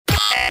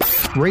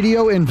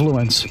Radio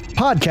Influence,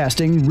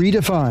 podcasting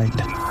redefined.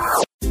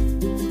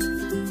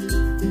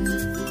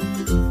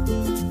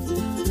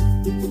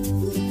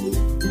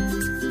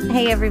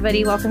 Hey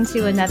everybody, welcome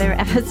to another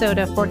episode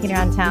of Forking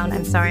Around Town.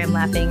 I'm sorry I'm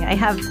laughing. I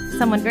have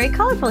someone very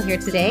colorful here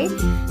today.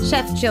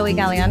 Chef Joey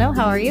Galliano,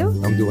 how are you?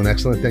 I'm doing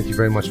excellent. Thank you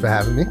very much for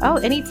having me. Oh,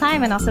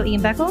 anytime. And also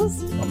Ian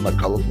Beckles. I'm not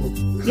colorful.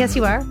 Yes,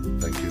 you are.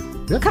 Thank you.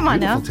 Yeah, Come on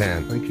now.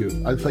 Tan. Thank you.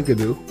 I think I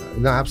do.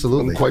 No,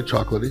 absolutely. I'm quite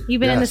chocolatey.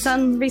 You've been in the Yes.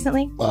 sun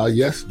recently?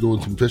 Yes,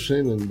 doing some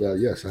fishing, and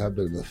yes, I have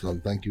been in the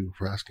sun. Thank you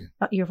for asking.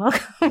 Oh, you're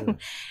welcome.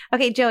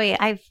 Okay, Joey,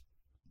 I've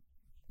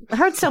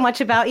heard so much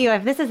about you.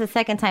 This is the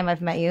second time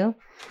I've met you.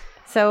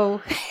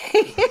 So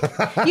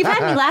you've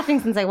had me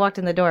laughing since I walked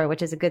in the door,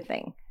 which is a good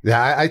thing.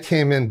 Yeah, I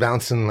came in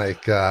bouncing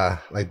like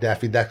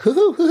Daffy Duck. Hoo,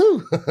 hoo,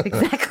 hoo.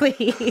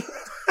 Exactly.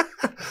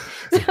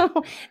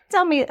 So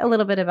tell me a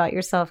little bit about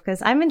yourself,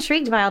 because I'm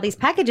intrigued by all these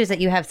packages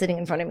that you have sitting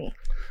in front of me.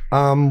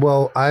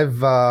 Well, I've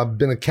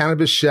been a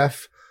cannabis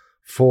chef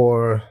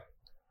for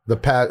the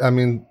past,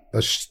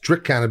 a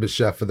strict cannabis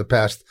chef for the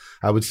past,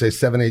 I would say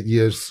 7-8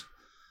 years.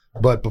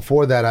 But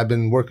before that, I've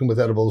been working with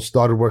edibles,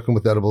 started working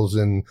with edibles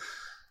in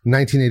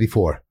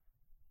 1984.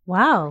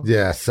 Wow.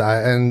 Yes.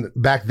 And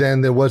back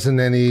then there's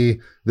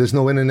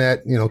no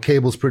internet,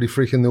 cable's pretty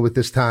freaking new at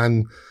this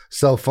time.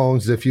 Cell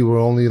phones, if you were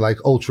only like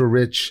ultra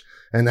rich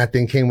and that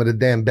thing came with a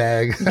damn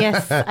bag.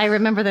 Yes. I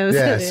remember those.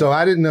 Yeah. So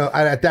I didn't know,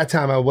 at that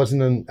time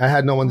I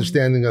had no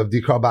understanding of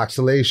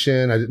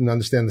decarboxylation. I didn't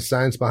understand the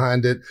science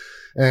behind it.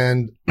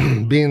 And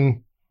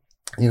being,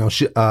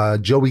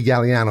 Joey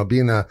Galliano,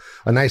 being a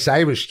nice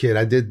Irish kid,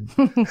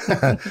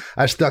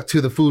 I stuck to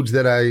the foods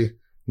that I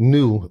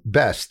knew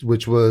best,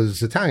 which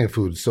was Italian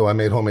food. So I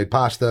made homemade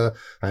pasta.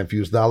 I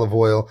infused olive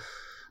oil.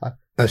 I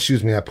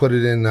put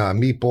it in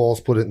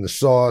meatballs, put it in the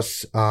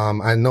sauce.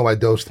 I know I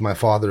dosed my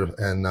father,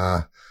 and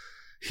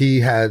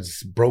he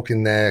has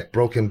broken neck,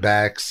 broken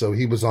back, so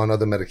he was on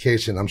other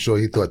medication. I'm sure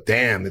he thought,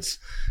 damn, it's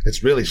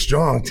really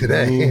strong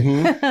today.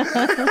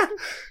 Mm-hmm.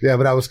 Yeah,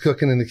 but I was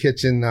cooking in the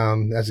kitchen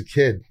as a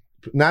kid.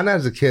 Not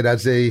as a kid,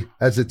 as a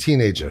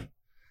teenager.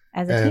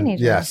 As a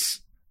teenager? Yes.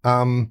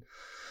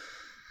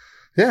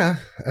 Yeah,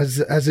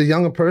 as a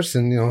younger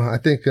person, I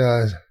think,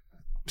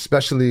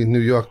 especially in New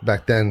York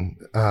back then,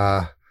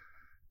 a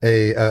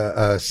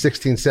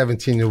 16,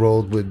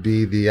 17-year-old would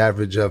be the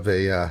average of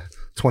a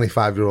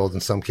 25-year-old in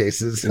some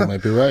cases. You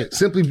might be right.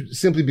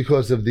 Simply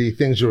because of the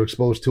things you're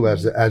exposed to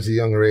as a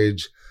younger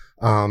age.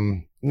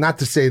 Not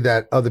to say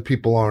that other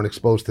people aren't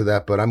exposed to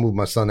that, but I moved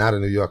my son out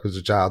of New York as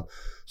a child,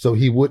 so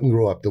he wouldn't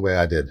grow up the way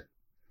I did.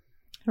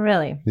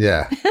 Really?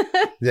 Yeah.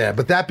 Yeah.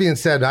 But that being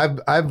said,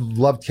 I've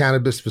loved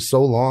cannabis for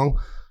so long.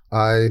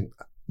 I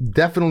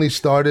definitely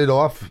started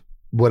off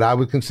what I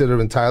would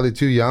consider entirely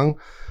too young,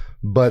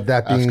 but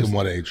that being... Ask him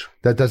what age.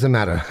 That doesn't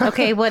matter.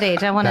 Okay, what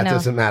age? I want to know. That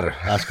doesn't matter.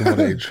 Ask him what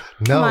age.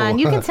 No. Come on,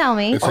 you can tell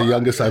me. It's the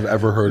youngest I've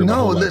ever heard in my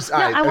whole life. Listen,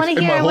 No, I want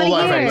to hear. I want to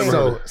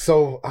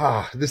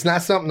hear. This is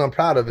not something I'm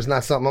proud of. It's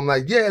not something I'm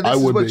like, this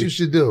is what you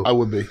should do. I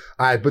would be.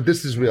 All right, but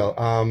this is real.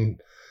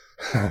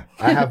 I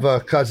have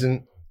a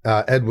cousin,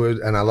 Edward,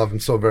 and I love him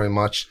so very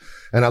much.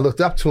 And I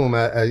looked up to him,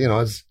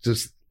 it's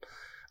just,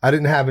 I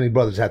didn't have any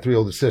brothers. I had 3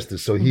 older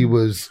sisters. So he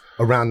was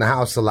around the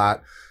house a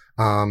lot,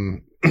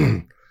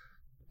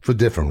 for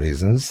different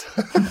reasons.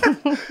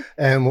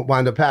 And what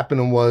wound up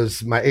happening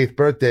was my 8th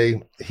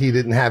birthday, he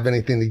didn't have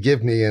anything to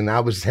give me. And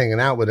I was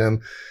hanging out with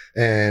him,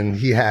 and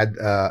he had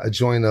a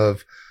joint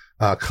of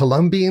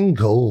Colombian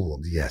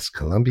Gold. Yes,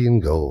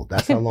 Colombian Gold.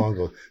 That's how long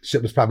ago.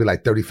 Shit was probably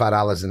like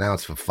 $35 an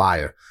ounce for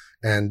fire.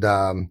 And,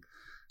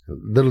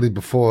 literally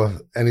before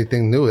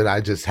anything knew it, I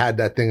just had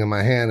that thing in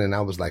my hand, and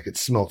I was like, it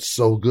smelled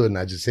so good, and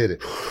I just hit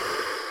it.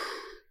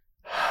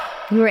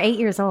 You were 8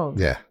 years old.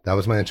 Yeah, that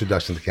was my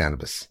introduction to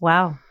cannabis.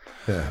 Wow.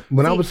 Yeah,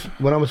 when I was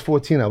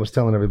 14, I was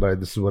telling everybody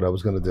this is what I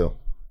was going to do.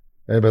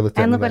 Everybody looked at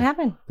me. And look like, what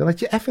happened. They're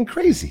like, you're effing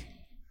crazy.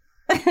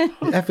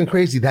 You're effing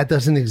crazy. That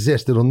doesn't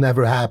exist. It'll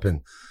never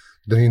happen.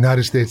 The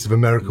United States of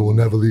America will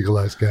never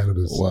legalize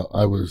cannabis. Well,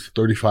 I was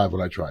 35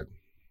 when I tried,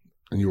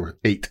 and you were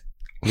 8.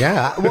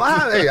 Yeah.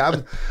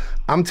 Well,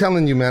 I'm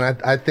telling you, man,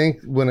 I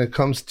think when it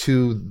comes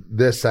to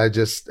this, I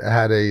just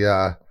had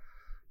I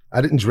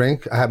didn't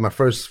drink. I had my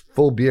first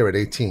full beer at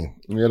 18.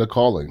 You had a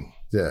calling.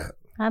 Yeah.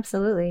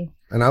 Absolutely.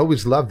 And I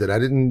always loved it. I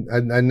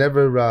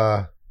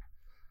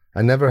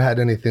never had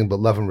anything but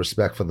love and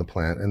respect for the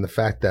plant. And the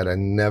fact that I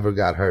never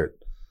got hurt.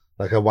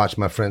 Like I watched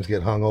my friends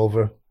get hung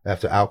over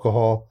after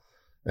alcohol.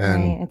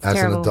 And Right, it's as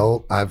terrible. an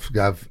adult,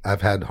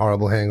 I've had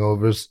horrible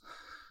hangovers.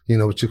 You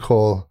know what you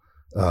call,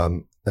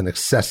 an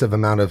excessive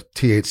amount of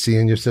THC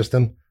in your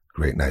system?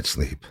 Great night's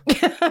sleep.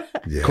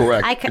 Yeah.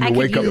 Correct. I And you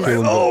wake up use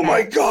feeling Oh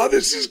my God,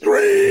 this is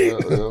great.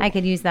 I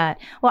could use that.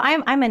 Well,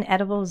 I'm an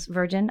edibles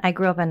virgin. I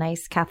grew up a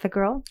nice Catholic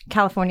girl,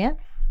 California,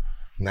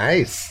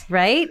 Nice.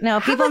 right? No,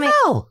 people make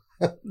Hell.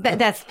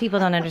 that's people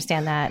don't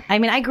understand that. I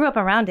mean, I grew up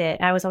around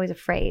it. I was always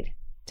afraid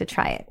to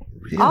try it.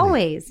 Really?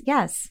 Always,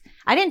 yes.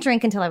 I didn't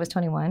drink until I was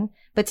 21,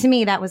 but to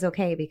me that was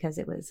okay because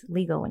it was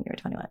legal when you were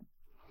 21.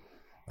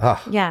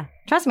 Oh, Yeah,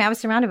 trust me, I was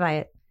surrounded by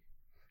it.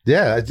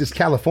 Yeah, it's just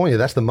California.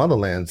 That's the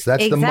motherlands.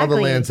 That's the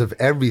Exactly. motherlands of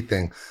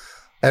everything.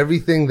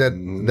 Everything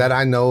that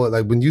I know,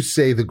 like when you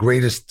say the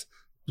greatest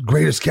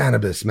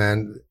cannabis,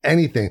 man,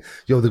 anything,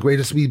 the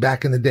greatest weed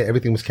back in the day,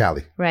 everything was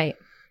Cali. Right.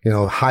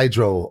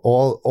 Hydro,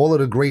 all of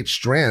the great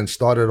strands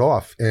started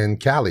off in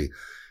Cali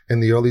in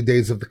the early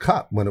days of the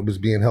cup when it was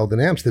being held in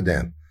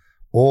Amsterdam.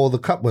 All the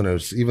cup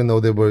winners, even though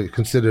they were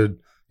considered,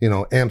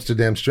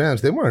 Amsterdam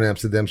strands, they weren't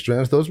Amsterdam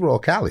strands. Those were all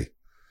Cali.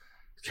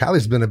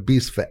 Cali's been a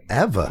beast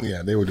forever.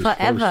 Yeah, they were just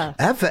Forever.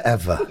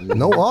 Ever.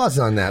 No R's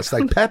on that. It's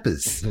like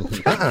peppers.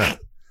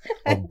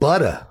 Or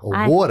butter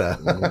or water.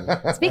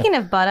 Speaking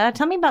of butter,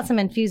 tell me about some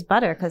infused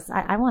butter because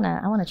I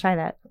wanna try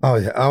that. Oh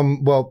yeah.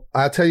 Well,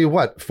 I'll tell you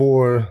what.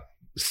 For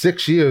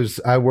 6 years,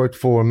 I worked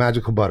for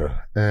Magical Butter,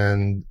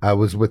 and I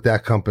was with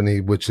that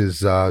company, which is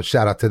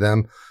shout out to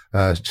them.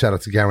 Shout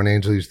out to Garen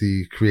Angel, who's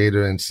the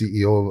creator and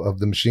CEO of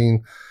the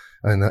machine,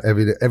 and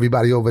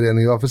everybody over there in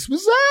the office.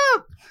 What's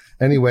up?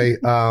 Anyway,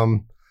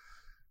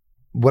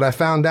 what I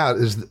found out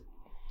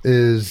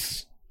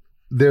is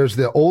there's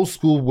the old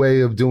school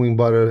way of doing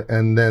butter,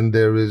 and then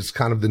there is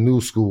kind of the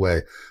new school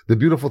way. The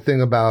beautiful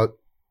thing about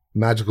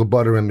Magical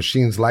Butter and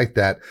machines like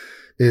that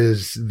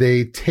is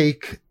they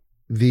take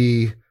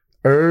the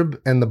herb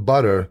and the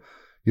butter,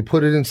 you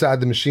put it inside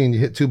the machine, you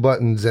hit 2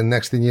 buttons, and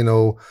next thing you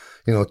know,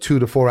 2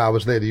 to 4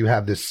 hours later, you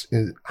have this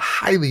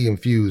highly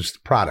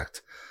infused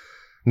product.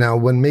 Now,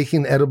 when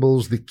making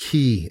edibles, the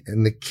key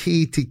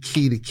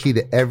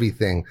to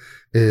everything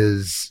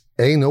is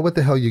know what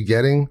the hell you're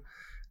getting.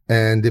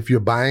 And if you're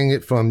buying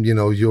it from,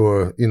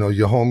 your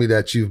homie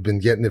that you've been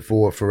getting it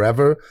for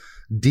forever,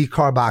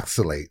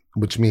 decarboxylate,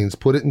 which means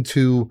put it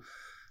into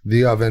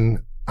the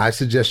oven. I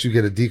suggest you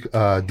get a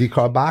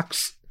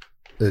decarbox.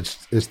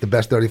 It's the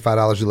best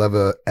 $35 you'll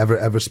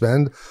ever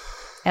spend.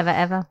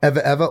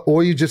 Ever.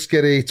 Or you just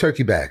get a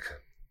turkey bag.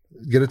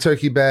 Get a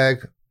turkey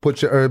bag,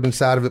 put your herb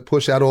inside of it,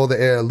 push out all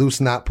the air,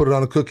 loosen up, put it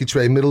on a cookie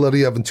tray, middle of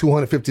the oven,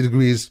 250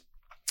 degrees.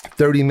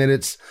 30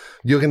 minutes,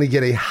 you're going to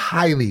get a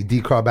highly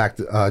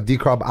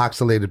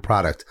decarboxylated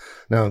product.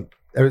 Now,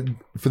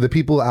 for the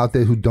people out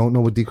there who don't know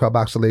what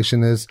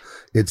decarboxylation is,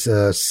 it's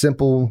a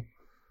simple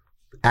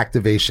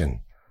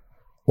activation.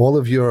 All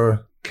of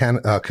your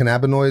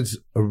cannabinoids,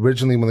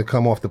 originally when they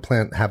come off the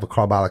plant, have a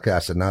carbolic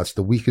acid. Now, it's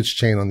the weakest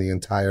chain on the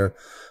entire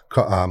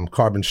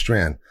carbon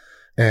strand,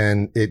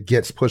 and it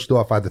gets pushed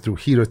off either through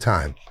heat or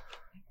time.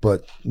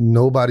 But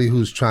nobody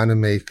who's trying to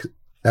make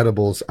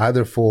edibles,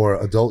 either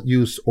for adult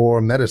use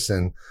or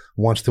medicine,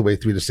 wants to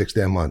wait 3 to 6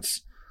 damn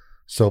months.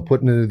 So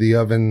putting it in the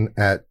oven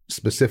at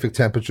specific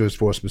temperatures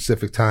for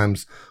specific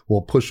times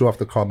will push off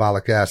the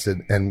carbolic acid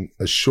and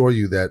assure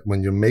you that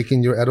when you're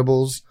making your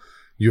edibles,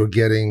 you're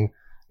getting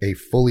a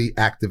fully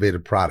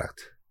activated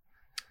product.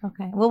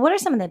 Okay. Well, what are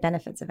some of the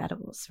benefits of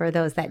edibles for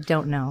those that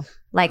don't know,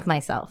 like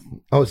myself?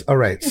 Oh, all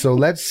right. So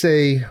let's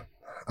say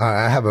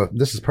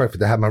this is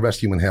perfect. I have my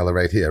rescue inhaler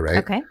right here, right?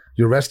 Okay.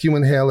 Your rescue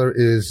inhaler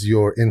is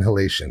your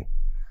inhalation.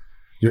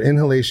 Your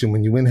inhalation,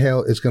 when you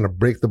inhale, it's going to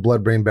break the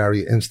blood-brain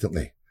barrier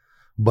instantly,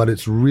 but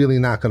it's really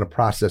not going to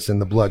process in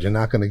the blood. You're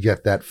not going to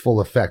get that full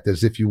effect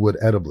as if you would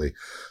edibly.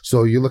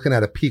 So you're looking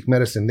at a peak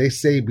medicine. They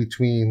say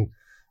between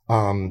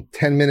 10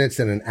 minutes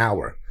and an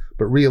hour.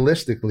 But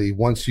realistically,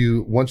 once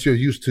you're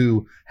used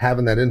to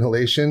having that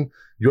inhalation,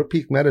 your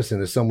peak medicine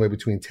is somewhere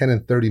between 10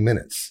 and 30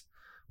 minutes.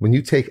 When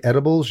you take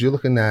edibles, you're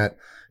looking at,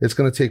 it's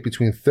going to take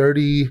between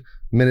 30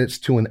 minutes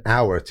to an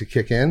hour to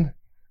kick in,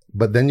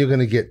 but then you're going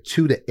to get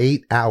 2 to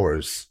 8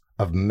 hours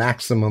of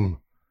maximum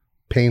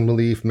pain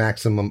relief,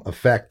 maximum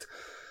effect,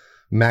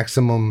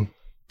 maximum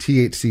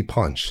THC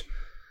punch.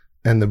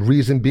 And the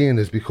reason being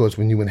is because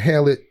when you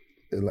inhale it,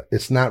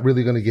 it's not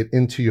really going to get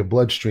into your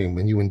bloodstream.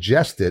 When you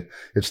ingest it,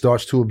 it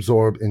starts to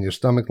absorb in your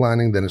stomach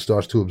lining, then it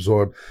starts to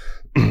absorb,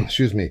 in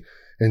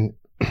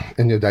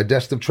your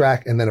digestive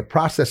tract, and then it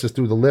processes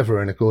through the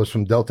liver, and it goes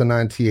from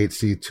delta-9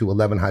 THC to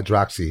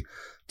 11-hydroxy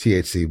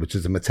THC, which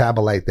is a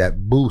metabolite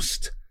that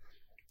boosts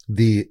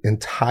the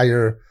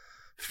entire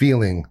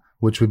feeling,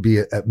 which would be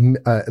at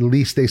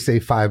least, they say,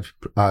 five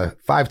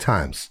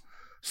times.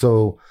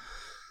 So,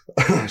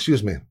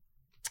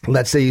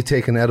 let's say you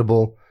take an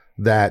edible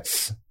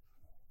that's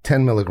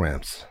 10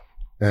 milligrams,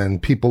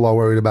 and people are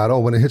worried about,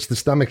 when it hits the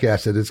stomach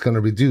acid, it's going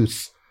to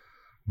reduce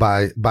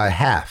by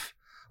half.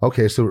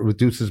 Okay, so it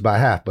reduces by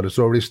half, but it's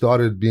already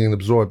started being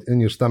absorbed in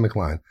your stomach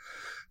line.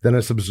 Then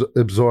it's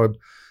absorbed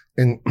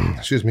in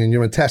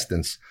your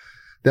intestines.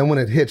 Then when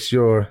it hits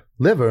your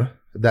liver,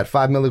 that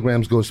 5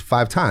 milligrams goes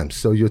 5 times.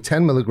 So your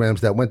 10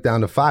 milligrams that went down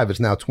to 5 is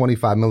now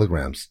 25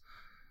 milligrams,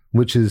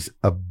 which is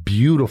a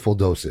beautiful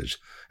dosage.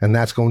 And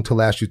that's going to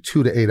last you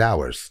 2 to 8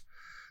 hours.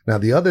 Now,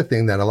 the other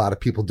thing that a lot of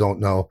people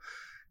don't know,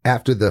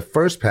 after the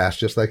first pass,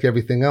 just like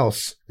everything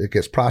else, it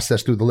gets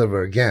processed through the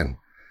liver again.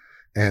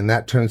 And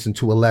that turns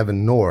into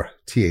 11-nor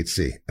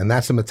THC. And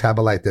that's a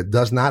metabolite that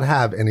does not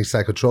have any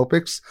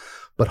psychotropics,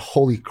 but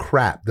holy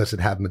crap, does it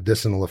have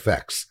medicinal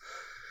effects.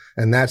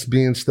 And that's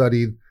being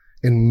studied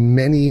in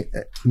many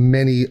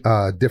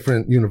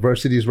different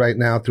universities right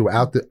now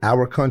throughout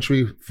our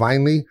country.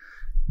 Finally,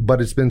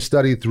 but it's been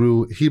studied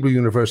through Hebrew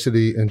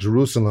University in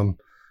Jerusalem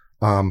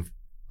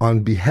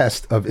on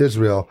behest of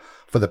Israel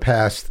for the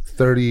past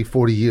 30,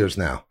 40 years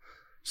now.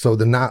 So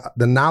the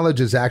knowledge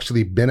has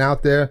actually been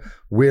out there.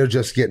 We're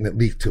just getting it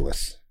leaked to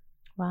us.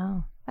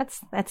 Wow.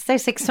 That's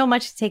there's like so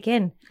much to take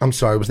in. I'm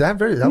sorry. Was that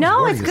very? That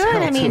No, was it's wordy as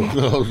good. hell, I mean,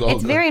 too.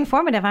 it's very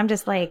informative. I'm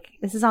just like,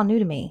 this is all new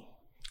to me.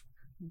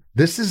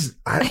 This is,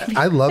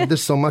 I love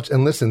this so much.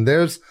 And listen,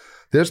 there's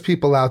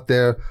people out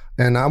there,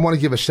 and I want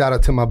to give a shout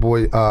out to my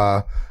boy,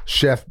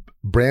 Chef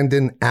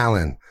Brandon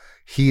Allen.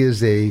 He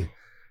is a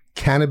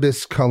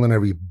cannabis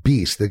culinary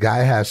beast. The guy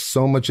has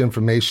so much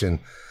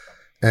information.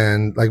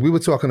 And like we were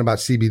talking about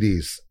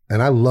CBDs,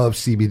 and I love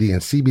CBD,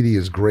 and CBD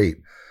is great.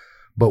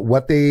 But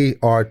what they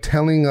are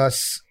telling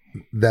us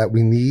that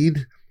we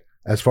need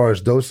as far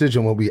as dosage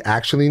and what we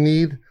actually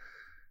need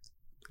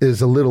is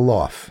a little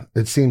off.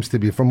 It seems to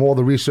be from all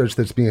the research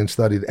that's being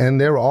studied. And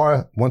there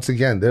are, once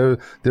again, there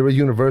are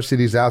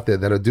universities out there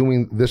that are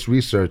doing this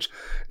research,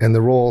 and they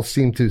all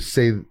seem to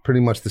say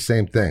pretty much the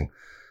same thing.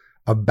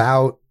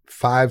 About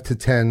 5 to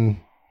 10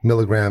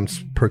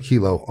 milligrams per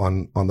kilo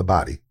on the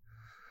body.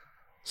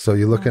 So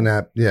you're looking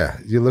at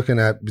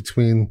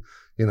between,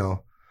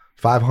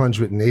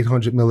 500 and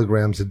 800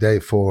 milligrams a day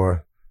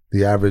for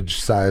the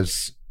average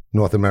size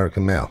North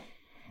American male.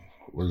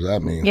 What does that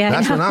mean? Yeah,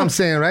 That's what I'm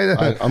saying,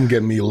 right? I'm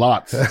getting me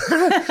lots.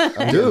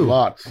 I'm getting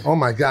lots. Oh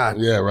my God.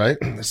 Yeah, right?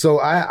 So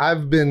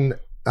I've been,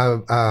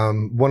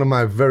 one of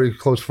my very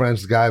close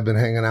friends, the guy I've been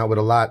hanging out with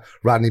a lot,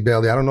 Rodney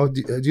Bailey. I don't know.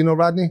 Do you know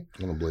Rodney?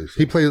 I don't believe so.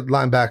 He played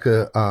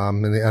linebacker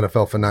in the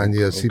NFL for 9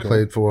 years. He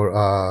played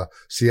for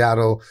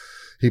Seattle.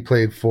 He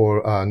played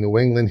for New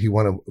England. He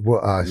won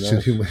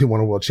he won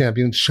a world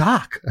champion.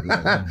 Shock!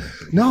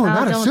 No,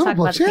 not a Super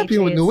Bowl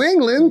champion with New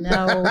England.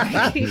 No.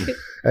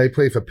 He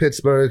played for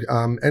Pittsburgh.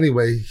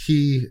 Anyway,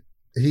 he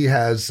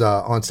has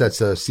onsets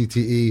of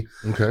CTE,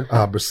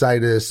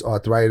 bursitis,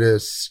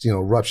 arthritis,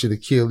 ruptured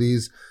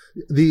Achilles.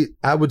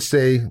 I would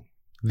say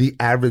the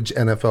average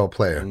NFL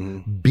player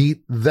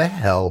beat the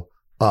hell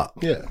up.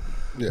 Yeah.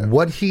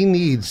 What he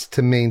needs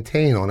to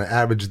maintain on an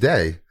average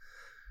day,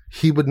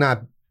 he would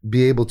not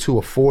be able to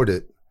afford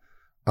it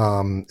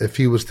if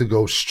he was to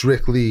go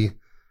strictly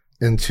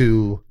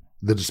into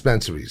the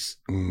dispensaries.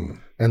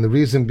 And the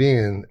reason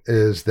being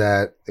is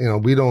that,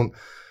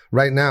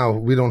 right now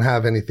we don't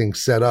have anything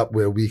set up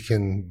where we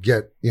can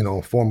get,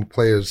 former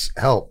players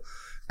help.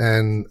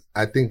 And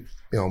I think,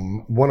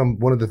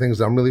 one of the things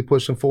that I'm really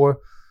pushing for,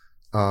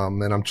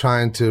 and I'm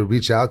trying to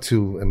reach out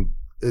to, and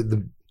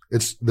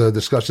the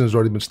discussion has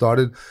already been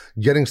started,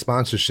 getting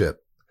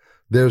sponsorship.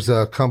 There's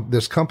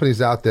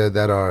companies out there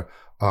that are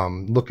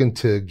looking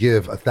to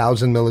give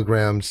 1,000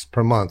 milligrams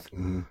per month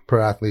per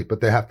athlete,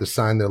 but they have to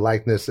sign their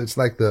likeness. It's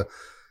like the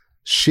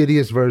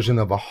shittiest version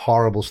of a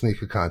horrible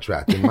sneaker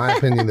contract. In my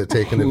opinion, they're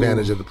taking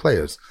advantage of the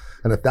players.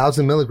 And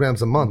 1,000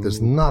 milligrams a month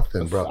is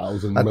nothing, bro.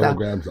 1,000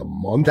 milligrams a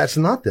month? That's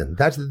nothing.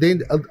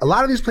 A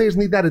lot of these players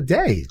need that a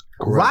day.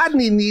 Correct.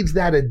 Rodney needs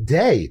that a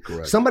day.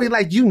 Correct. Somebody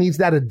like you needs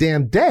that a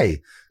damn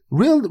day.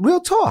 Real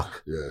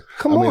talk. Yeah.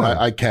 Come on.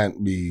 I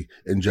can't be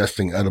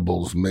ingesting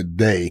edibles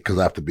midday because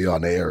I have to be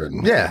on air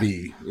and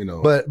be,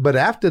 But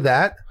after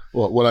that.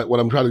 Well, when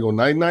I'm trying to go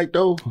night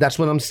though. That's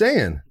what I'm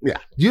saying. Yeah.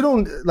 You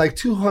don't,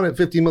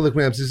 250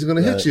 milligrams is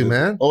going to hit you,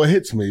 man. Oh, it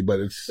hits me, but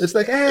it's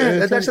like,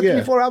 that's a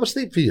 3-4 hour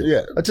sleep for you.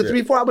 Yeah. That's a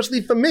 3-4 hour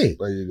sleep for me.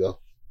 There you go.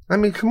 I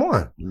mean, come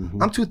on.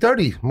 I'm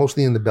 230,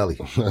 mostly in the belly.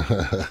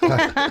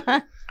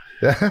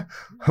 Yeah.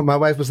 My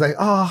wife was like,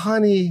 oh,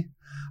 honey,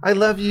 I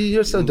love you.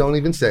 You're so, don't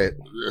even say it.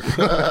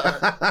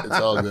 It's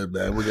all good,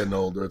 man. We're getting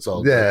older. It's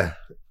all good. Yeah.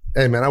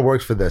 Hey, man, I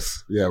worked for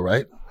this. Yeah,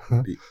 right?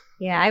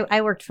 Yeah,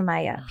 I worked for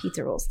my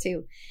pizza rolls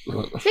too.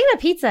 Speaking of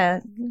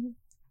pizza,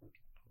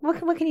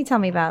 what can you tell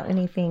me about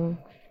anything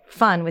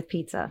fun with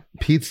pizza?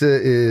 Pizza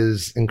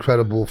is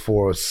incredible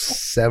for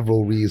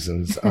several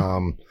reasons.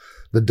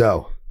 The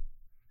dough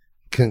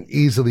can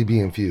easily be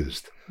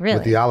infused. Really?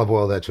 With the olive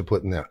oil that you're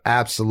putting there.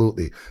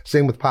 Absolutely.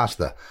 Same with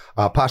pasta.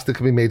 Pasta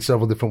can be made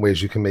several different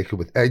ways. You can make it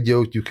with egg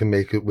yolk. You can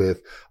make it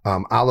with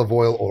olive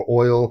oil or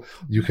oil.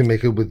 You can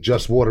make it with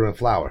just water and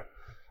flour.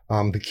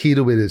 The key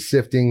to it is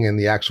sifting and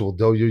the actual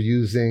dough you're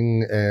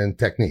using and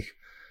technique.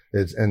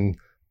 And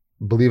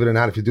believe it or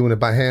not, if you're doing it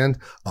by hand,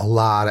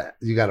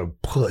 you got to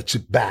put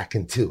your back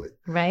into it.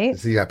 Right.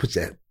 So you got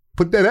to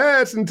put that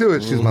ass into it.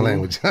 Excuse my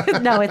language.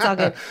 No, it's all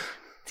good.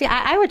 See,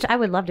 I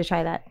would love to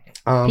try that.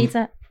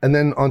 Pizza. And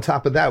then on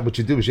top of that, what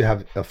you do is you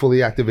have a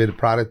fully activated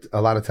product.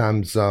 A lot of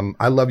times,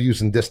 I love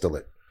using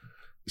distillate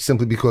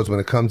simply because when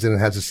it comes in, it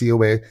has a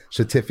COA,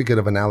 certificate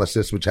of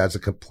analysis, which has a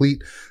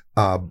complete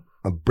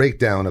a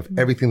breakdown of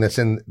everything that's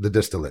in the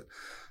distillate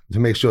to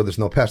make sure there's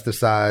no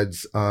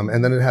pesticides.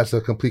 And then it has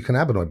a complete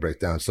cannabinoid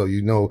breakdown. So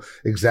you know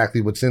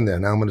exactly what's in there.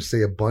 Now I'm going to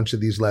say a bunch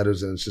of these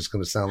letters and it's just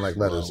going to sound like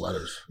letters.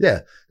 Yeah.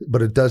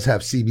 But it does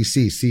have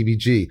CBC,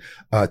 CBG,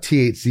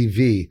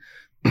 THCV,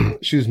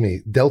 excuse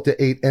me, Delta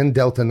 8 and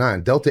Delta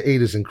 9. Delta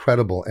 8 is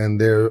incredible.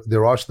 And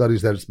there are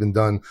studies that has been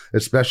done,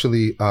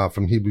 especially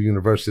from Hebrew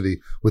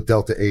University with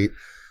Delta 8.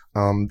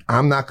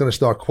 I'm not going to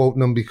start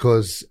quoting them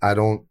because I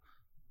don't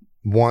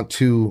want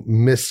to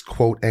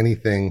misquote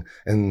anything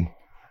and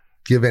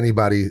give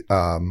anybody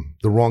the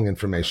wrong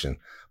information.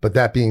 But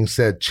that being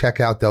said, check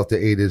out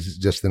Delta-8 is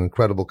just an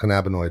incredible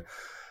cannabinoid.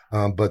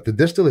 But the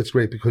distillate's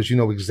great because you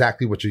know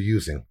exactly what you're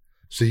using.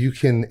 So you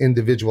can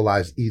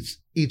individualize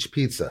each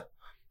pizza.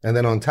 And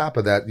then on top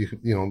of that,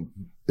 you know,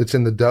 it's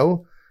in the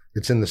dough,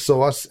 it's in the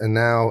sauce, and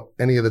now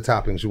any of the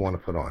toppings you want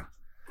to put on.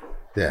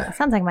 Yeah. That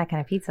sounds like my kind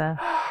of pizza.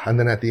 And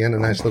then at the end, a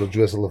nice little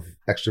drizzle of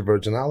extra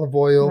virgin olive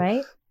oil.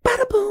 Right?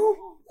 Bada boom.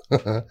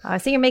 Oh,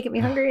 so you're making me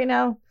hungry, you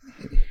know?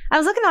 I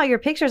was looking at all your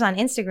pictures on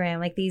Instagram,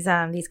 like these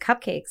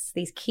cupcakes,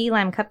 these key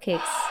lime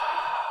cupcakes.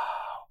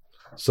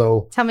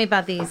 So tell me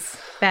about these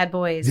bad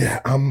boys. Yeah,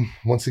 I'm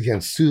once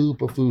again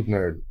super food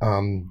nerd.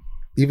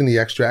 Even the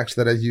extracts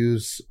that I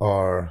use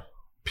are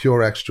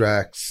pure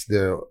extracts.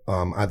 They're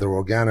either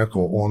organic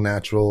or all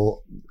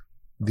natural.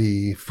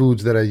 The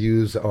foods that I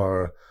use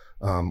are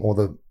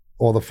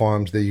all the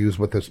farms, they use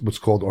what's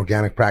called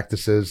organic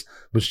practices,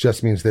 which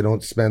just means they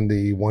don't spend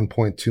the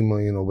 1.2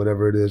 million or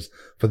whatever it is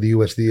for the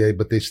USDA,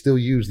 but they still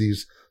use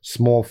these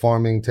small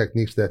farming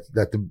techniques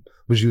that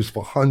was used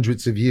for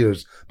hundreds of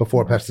years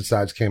before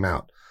pesticides came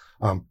out.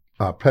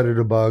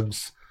 Predator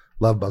bugs,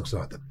 love bugs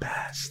are the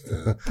best.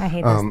 I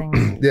hate those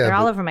things. Yeah, they're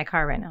all over my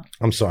car right now.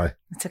 I'm sorry.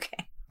 It's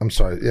okay. I'm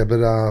sorry. Yeah,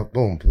 but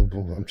boom.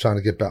 I'm trying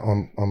to get back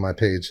on my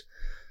page.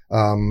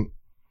 The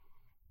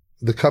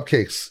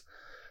cupcakes,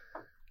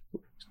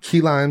 key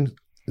lime,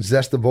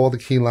 zest of all the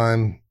key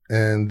lime,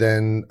 and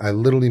then I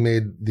literally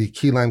made the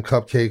key lime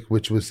cupcake,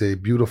 which was a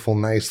beautiful,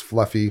 nice,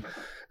 fluffy,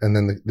 and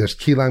then there's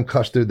key lime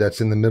custard that's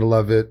in the middle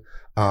of it,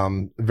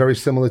 very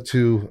similar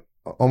to,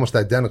 almost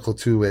identical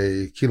to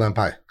a key lime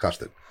pie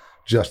custard,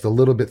 just a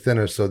little bit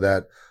thinner so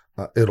that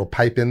it'll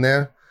pipe in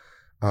there.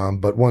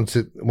 But once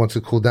it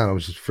cooled down, it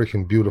was just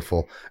freaking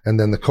beautiful. And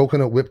then the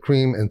coconut whipped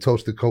cream and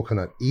toasted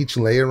coconut, each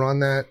layer on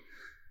that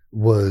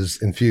was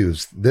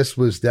infused. This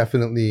was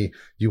definitely,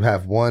 you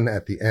have one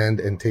at the end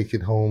and take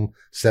it home,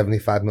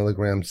 75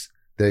 milligrams.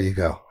 There you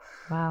go.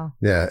 Wow.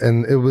 Yeah.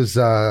 And it was,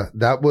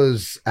 that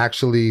was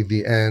actually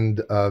the end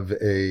of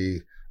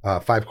a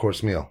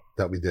 5-course meal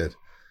that we did.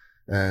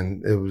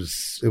 And it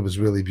was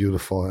really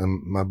beautiful.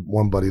 And my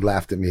one buddy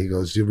laughed at me. He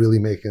goes, "You're really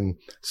making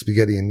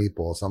spaghetti and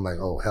meatballs." I'm like,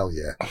 "Oh, hell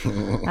yeah."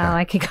 Oh,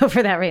 I could go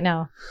for that right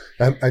now.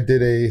 I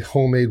did a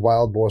homemade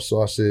wild boar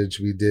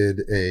sausage. We did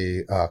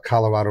a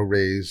Colorado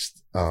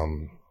raised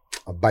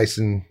a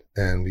bison,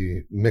 and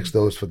we mixed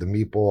those for the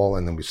meatball.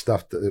 And then we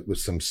stuffed it with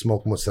some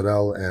smoked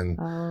mozzarella.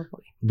 And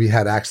we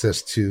had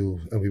access to,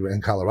 and we were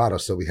in Colorado,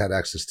 so we had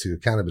access to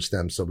cannabis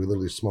stems. So we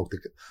literally smoked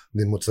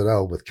the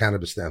mozzarella with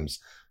cannabis stems.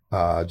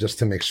 Just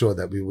to make sure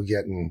that we were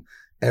getting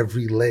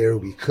every layer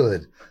we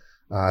could.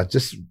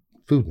 Just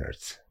food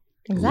nerds.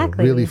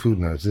 Exactly. Really food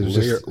nerds. It was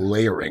just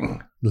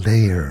layering.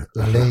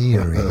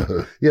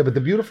 Layering. Yeah, but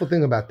the beautiful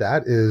thing about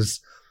that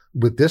is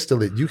with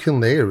distillate, you can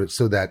layer it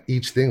so that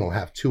each thing will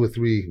have 2 or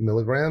 3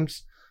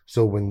 milligrams.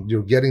 So when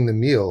you're getting the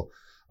meal,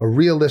 a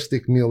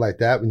realistic meal like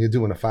that, when you're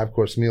doing a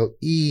 5-course meal,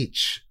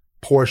 each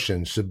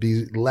portion should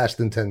be less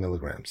than 10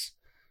 milligrams.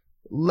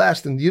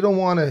 You don't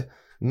want to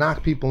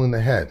knock people in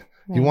the head.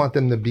 You want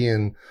them to be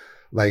in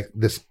like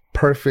this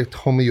perfect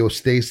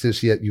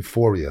homeostasis yet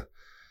euphoria.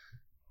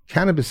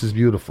 Cannabis is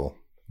beautiful.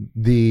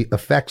 The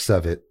effects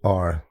of it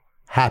are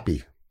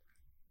happy,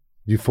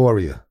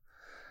 euphoria,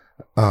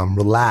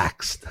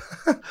 relaxed.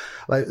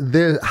 Like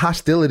their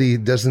hostility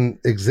doesn't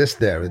exist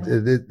there.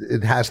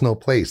 It has no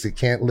place. It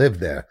can't live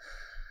there.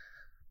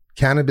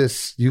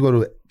 Cannabis, you go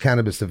to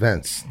cannabis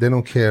events, they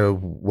don't care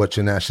what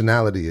your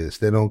nationality is.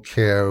 They don't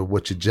care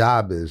what your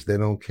job is. They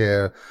don't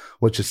care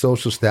what your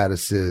social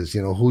status is,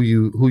 you know, who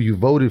you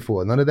voted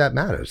for. None of that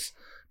matters.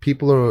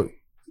 People are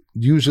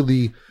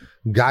usually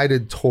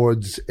guided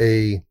towards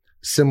a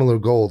similar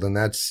goal, and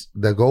that's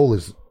the goal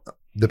is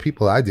the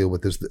people I deal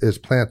with is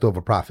plant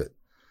over profit.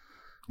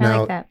 I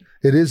like that.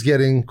 It is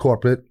getting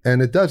corporate,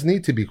 and it does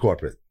need to be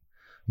corporate,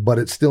 but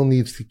it still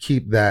needs to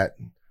keep that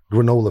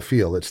granola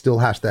feel. It still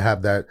has to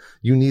have that.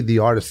 You need the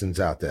artisans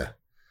out there.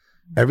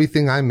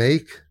 Everything I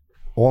make,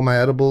 all my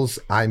edibles,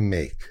 I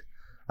make.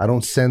 I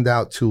don't send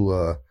out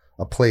to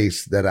a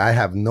place that I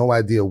have no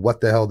idea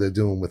what the hell they're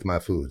doing with my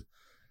food.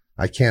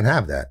 I can't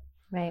have that.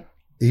 Right.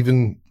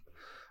 Even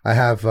I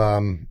have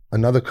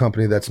another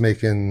company that's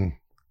making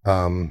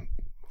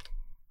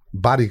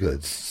body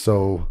goods.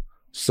 So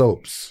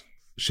soaps,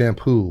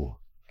 shampoo,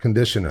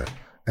 conditioner,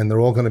 and they're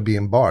all going to be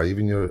in bar,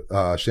 even your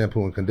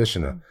shampoo and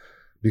conditioner.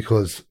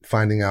 Because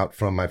finding out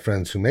from my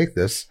friends who make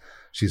this,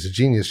 she's a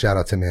genius, shout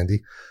out to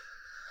Mandy,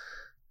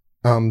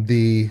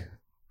 the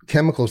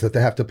chemicals that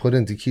they have to put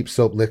in to keep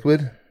soap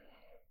liquid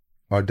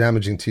are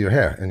damaging to your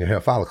hair and your hair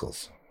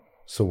follicles.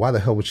 So why the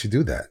hell would she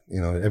do that?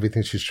 You know,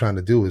 everything she's trying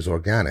to do is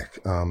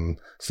organic.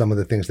 Some of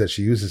the things that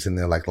she uses in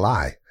there, like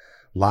lye,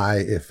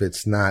 if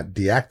it's not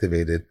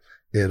deactivated,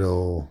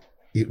 it'll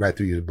eat right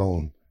through your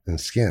bone and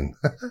skin.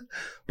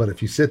 But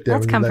if you sit there,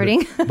 that's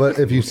comforting. But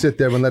if you sit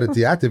there and let it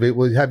deactivate,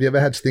 well, have you ever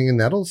had stinging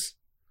nettles?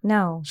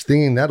 No.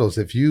 Stinging nettles.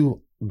 If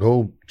you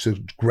go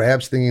to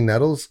grab stinging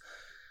nettles,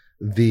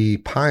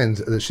 the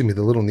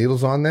little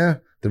needles on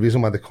there, The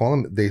reason why they call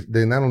them,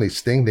 they not only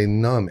sting, they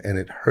numb, and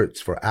it hurts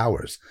for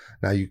hours.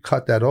 Now you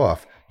cut that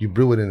off, you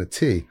brew it in a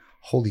tea.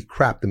 Holy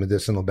crap, the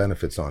medicinal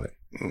benefits on it.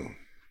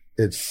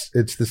 It's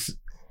this,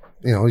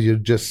 you're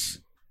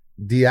just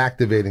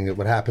deactivating it.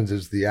 What happens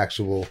is the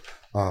actual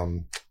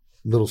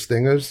little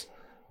stingers,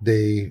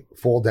 they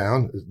fall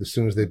down as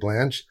soon as they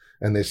blanch,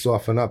 and they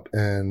soften up,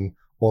 and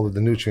all of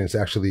the nutrients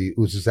actually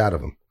oozes out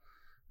of them.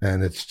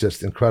 And it's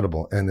just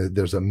incredible. And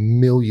there's a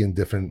million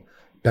different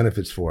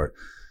benefits for it.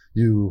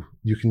 You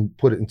can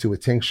put it into a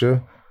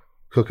tincture,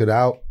 cook it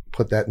out,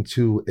 put that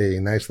into a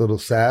nice little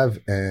salve,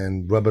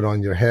 and rub it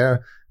on your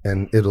hair,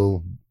 and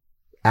it'll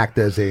act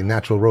as a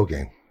natural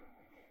Rogaine.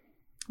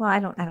 Well, I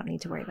don't need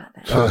to worry about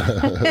that.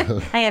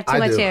 I have too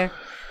much hair.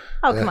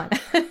 Oh, come on.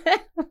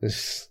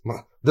 This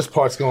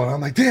part's going on.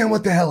 I'm like, damn,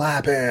 what the hell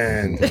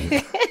happened?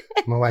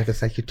 My wife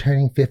is like, you're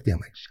turning 50. I'm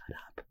like, shut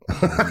up.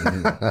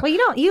 Well,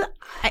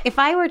 if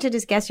I were to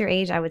just guess your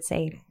age, I would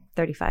say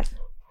 35.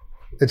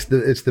 It's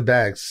the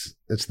bags.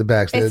 It's the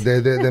bags.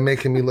 They're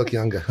making me look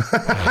younger.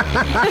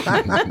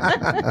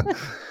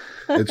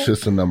 It's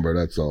just a number.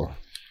 That's all.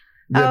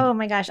 Yeah. Oh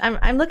my gosh.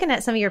 I'm looking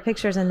at some of your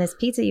pictures, and this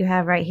pizza you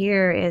have right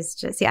here is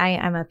just, see,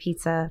 I'm a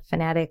pizza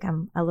fanatic.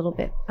 I'm a little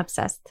bit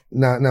obsessed.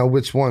 Now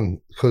which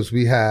one? Because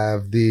we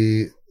have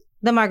the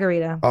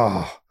margarita.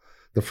 Oh,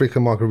 the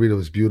freaking margarita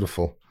was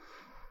beautiful.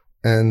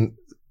 And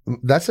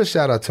that's a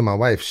shout out to my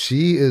wife.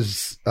 She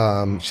is,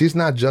 she's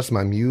not just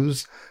my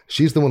muse.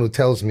 She's the one who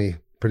tells me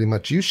pretty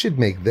much, you should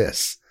make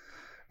this.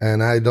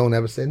 And I don't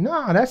ever say,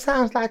 no, that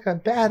sounds like a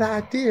bad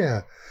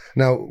idea.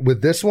 Now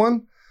with this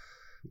one,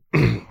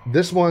 we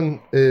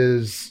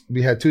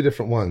had two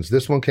different ones.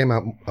 This one came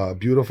out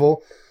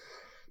beautiful,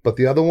 but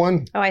the other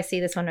one. Oh, I see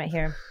this one right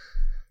here.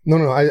 No,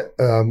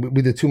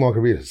 we did two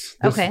margaritas.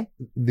 Okay.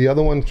 The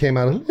other one came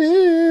out a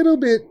little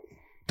bit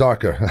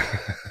darker,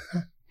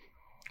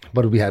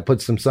 but we had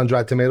put some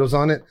sun-dried tomatoes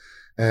on it,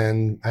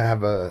 and I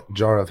have a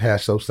jar of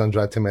hash soaked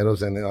sun-dried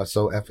tomatoes, and they are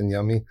so effing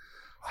yummy.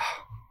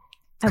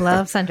 I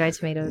love sun-dried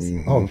tomatoes.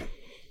 Oh,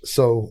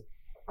 so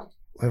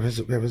where is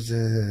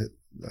it?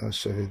 I'll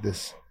show you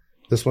this.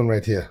 This one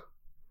right here,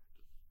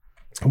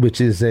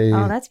 which is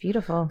oh, that's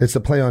beautiful. It's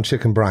a play on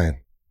chicken brine.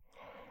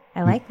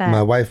 I like that.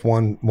 My wife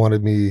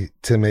wanted me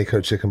to make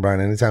her chicken brine.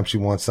 Anytime she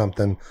wants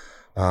something,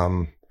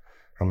 I'm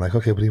like,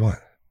 okay, what do you want?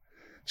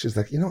 She's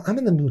like, I'm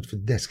in the mood for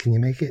this. Can you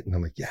make it? And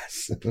I'm like,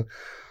 yes.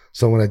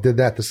 So when I did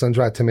that, the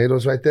sun-dried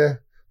tomatoes right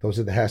there, those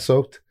are the hash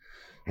soaked.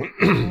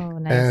 Oh,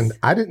 nice. And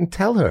I didn't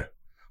tell her.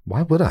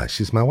 Why would I?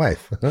 She's my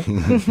wife.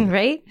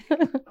 Right?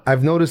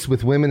 I've noticed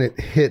with women, it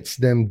hits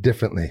them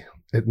differently.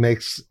 It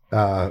makes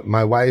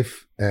my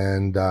wife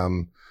and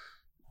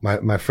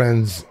my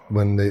friends,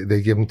 when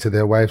they give them to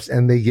their wives,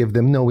 and they give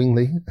them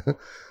knowingly.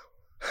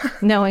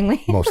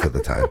 Knowingly. Most of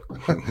the time.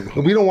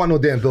 We don't want no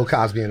damn Bill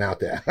Cosby out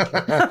there.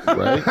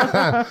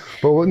 Right?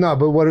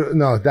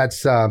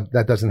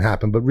 That doesn't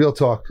happen. But real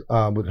talk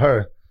with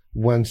her,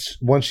 once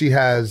she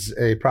has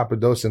a proper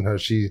dose in her,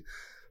 she,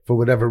 for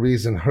whatever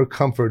reason, her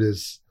comfort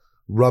is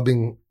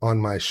rubbing on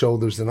my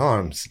shoulders and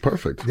arms.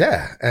 Perfect.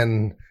 Yeah.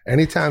 And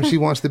anytime she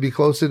wants to be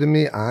closer to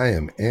me, I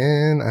am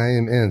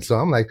in. So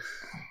I'm like,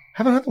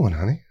 have another one,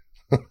 honey.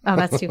 Oh,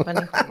 that's too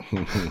funny.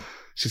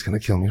 She's going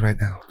to kill me right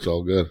now. It's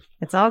all good.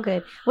 It's all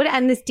good.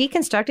 And this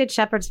deconstructed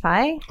shepherd's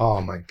pie?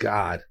 Oh my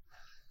God.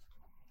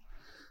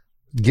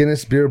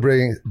 Guinness beer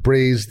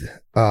braised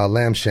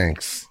lamb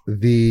shanks.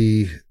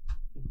 The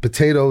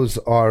potatoes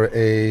are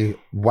a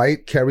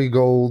white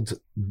Kerrygold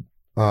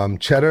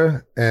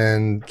cheddar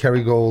and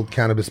Kerrygold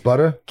cannabis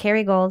butter.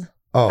 Kerrygold.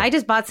 Oh, I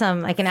just bought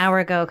some like an hour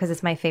ago because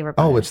it's my favorite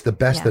butter. Oh, it's the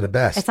best of the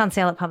best. It's on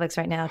sale at Publix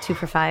right now, 2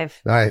 for $5.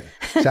 All right.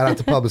 Shout out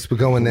to Publix. We're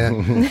going there.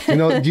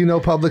 Do you know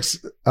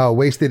Publix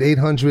wasted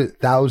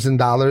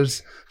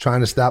 $800,000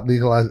 trying to stop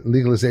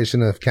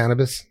legalization of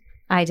cannabis?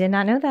 I did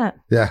not know that.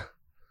 Yeah.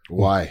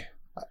 Why?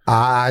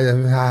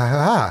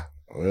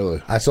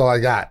 Really? That's all I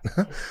got.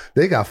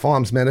 They got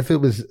farms, man.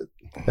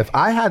 If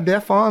I had their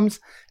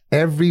farms,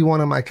 every one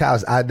of my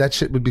cows, that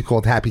shit would be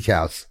called happy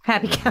cows.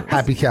 Happy cows.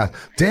 Happy cows.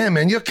 Damn,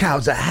 man, your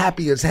cows are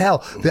happy as hell.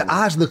 Their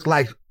eyes look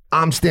like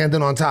I'm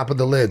standing on top of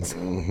the lids.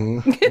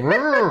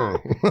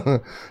 Mm-hmm.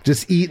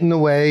 Just eating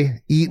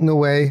away,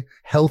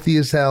 healthy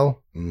as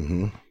hell.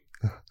 Mm-hmm.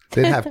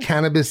 They'd have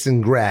cannabis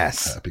and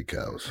grass. Happy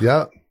cows.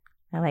 Yep.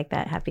 I like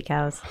that. Happy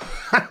cows.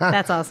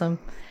 That's awesome.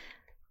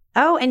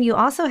 Oh, and you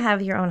also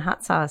have your own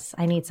hot sauce.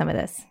 I need some of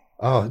this.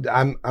 Oh,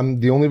 I'm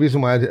the only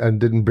reason why I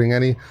didn't bring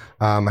any.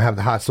 I have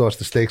the hot sauce,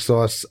 the steak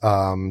sauce,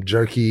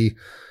 jerky,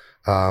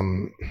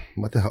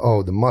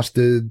 the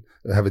mustard.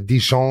 I have a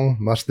Dijon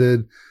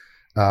mustard,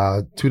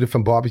 2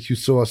 different barbecue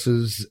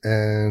sauces,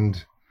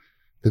 and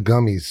the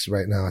gummies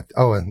right now.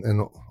 Oh,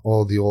 and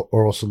all the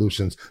oral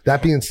solutions.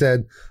 That being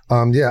said,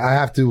 I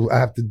have to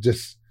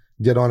just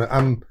get on it.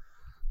 I'm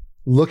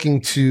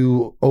looking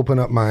to open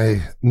up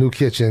my new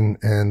kitchen,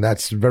 and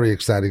that's very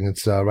exciting.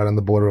 It's right on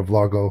the border of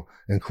Largo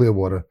and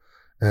Clearwater.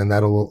 And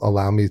that'll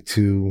allow me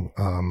to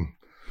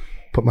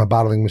put my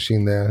bottling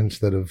machine there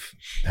instead of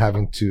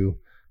having to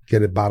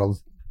get it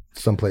bottled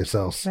someplace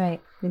else.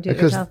 Right. You do it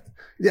Because, yourself.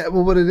 yeah,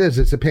 well, what it is,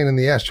 it's a pain in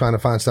the ass trying to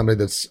find somebody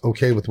that's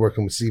okay with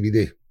working with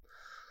CBD.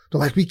 They're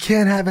like, we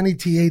can't have any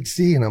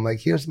THC. And I'm like,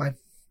 here's my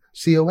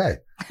COA.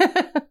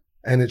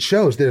 And it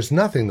shows there's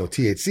nothing, no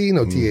THC,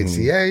 no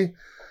THCA.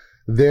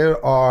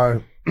 There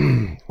are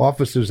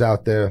officers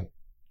out there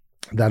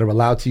that are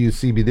allowed to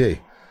use CBD.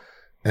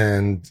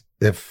 And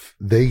if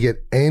they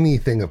get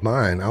anything of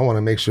mine, I want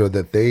to make sure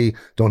that they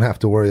don't have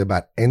to worry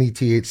about any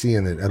THC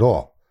in it at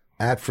all.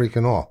 At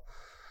freaking all.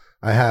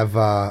 I have,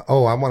 I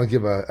want to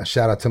give a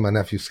shout out to my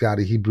nephew,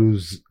 Scotty. He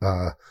brews,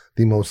 the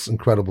most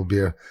incredible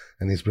beer,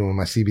 and he's brewing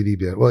my CBD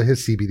beer. Well,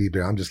 his CBD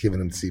beer. I'm just giving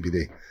him the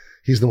CBD.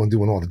 He's the one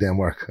doing all the damn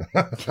work.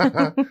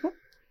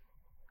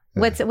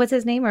 What's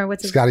his name or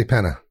what's his Scotty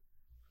Penna.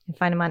 You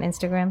find him on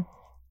Instagram.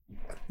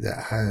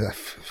 Yeah.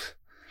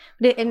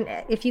 And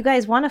if you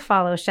guys want to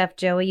follow Chef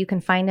Joey, you can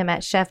find him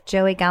at Chef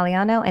Joey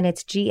Galliano, and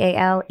it's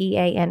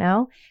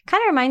Galeano.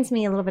 Kind of reminds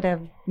me a little bit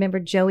of, remember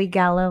Joey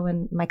Gallo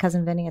and My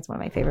Cousin Vinny? It's one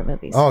of my favorite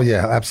movies. Oh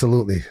yeah,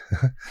 absolutely.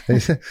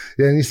 And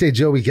you say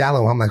Joey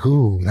Gallo, I'm like,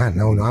 ooh, no,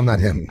 I'm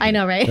not him. I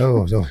know, right?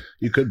 No.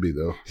 You could be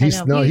though.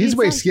 He's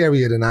way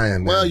scarier than I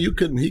am. Man. Well, you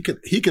can. He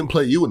can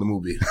play you in the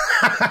movie.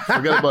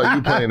 Forget about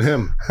you playing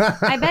him.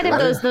 I bet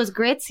if those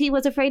grits he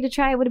was afraid to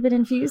try would have been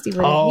infused, he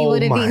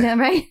would have eaten them,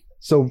 right?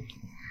 So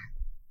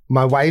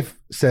my wife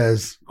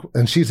says,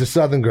 and she's a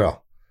Southern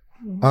girl,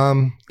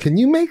 can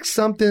you make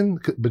something?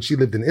 But she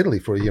lived in Italy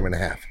for 1.5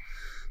 years.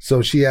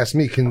 So she asked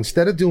me,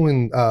 instead of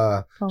doing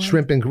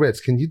shrimp and grits,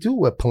 can you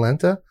do a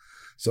polenta?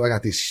 So I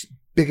got these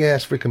big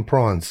ass freaking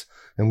prawns,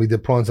 and we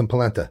did prawns and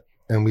polenta.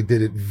 And we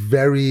did it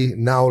very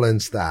Nowlin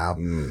style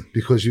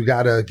because you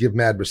got to give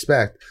mad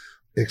respect.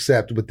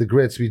 Except with the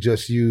grits, we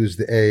just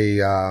used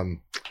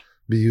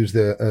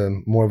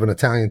more of an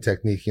Italian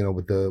technique,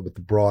 with the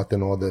broth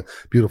and all the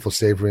beautiful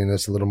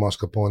savoriness, a little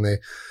mascarpone, a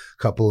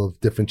couple of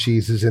different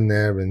cheeses in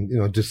there,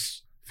 and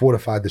just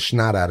fortified the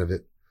schnot out of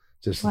it.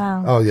 Just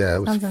wow. Oh yeah, it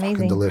was Sounds fucking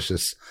amazing.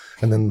 Delicious.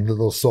 And then the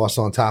little sauce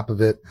on top of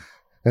it.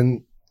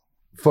 And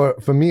for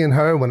me and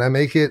her, when I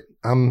make it,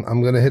 I'm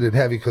gonna hit it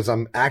heavy because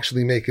I'm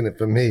actually making it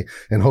for me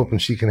and hoping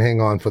she can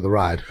hang on for the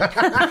ride.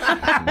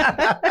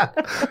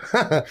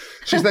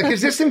 She's like,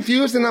 "Is this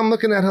infused?" And I'm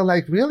looking at her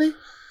like, "Really?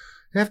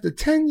 After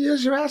 10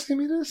 years, you're asking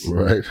me this?"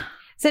 Right.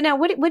 So now,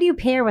 what do you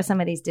pair with some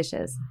of these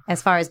dishes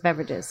as far as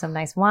beverages? Some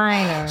nice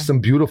wine or Some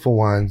beautiful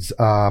wines,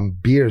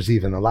 beers,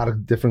 even a lot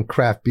of different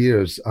craft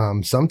beers.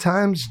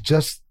 Sometimes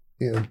just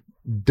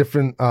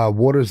different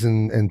waters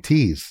and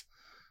teas.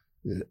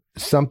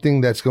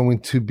 Something that's going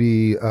to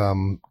be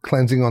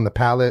cleansing on the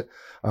palate.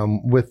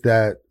 With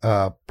that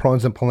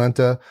prawns and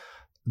polenta,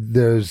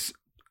 there's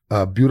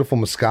a beautiful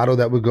Moscato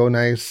that would go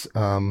nice.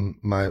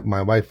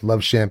 My wife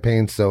loves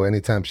champagne, so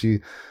anytime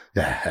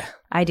yeah,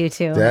 I do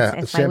too. yeah,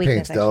 It's my champagne's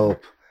weakness, actually.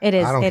 dope. It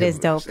is. I don't It give- is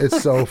dope.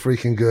 It's so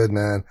freaking good,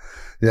 man.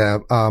 Yeah.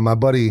 My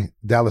buddy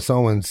Dallas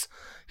Owens,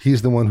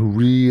 he's the one who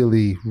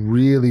really,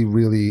 really,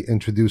 really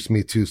introduced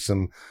me to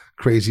some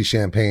crazy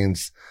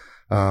champagnes.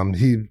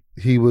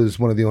 He was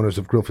one of the owners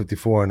of Grill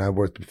 54, and I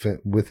worked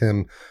with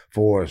him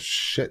for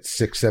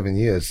 6-7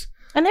 years.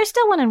 And there's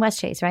still one in West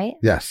Chase, right?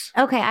 Yes.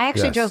 Okay, I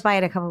actually Yes. drove by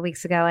it a couple of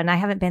weeks ago, and I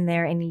haven't been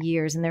there in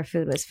years, and their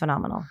food was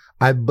phenomenal.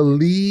 I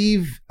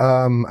believe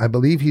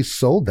he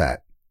sold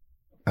that.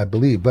 I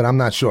believe, but I'm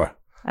not sure.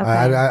 Okay.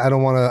 I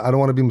don't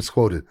want to be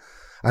misquoted.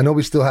 I know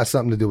we still have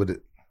something to do with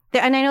it.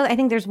 And I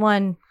think there's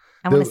one.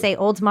 I want There- to say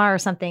Oldsmar or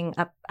something.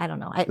 I don't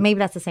know. Maybe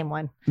that's the same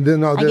one.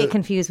 I get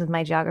confused with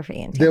my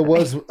geography. In There Tampa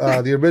was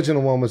Bay. the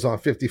original one was on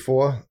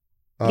 54,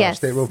 Yes.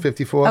 State Road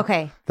 54.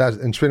 Okay. That's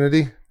in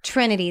Trinity.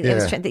 Trinity.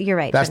 Yeah. You're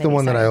right. That's the Trinity,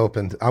 one that I sorry.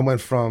 opened. I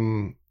went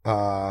from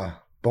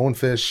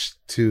Bonefish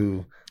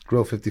to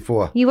Grill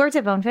 54. You worked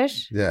at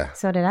Bonefish? Yeah.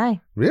 So did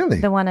I. Really?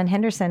 The one in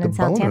Henderson in The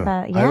South Boner.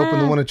 Tampa. Yeah. I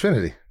opened the one in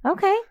Trinity.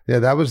 Okay. Yeah,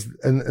 that was,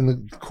 and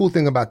the cool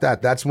thing about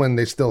that's when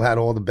they still had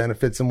all the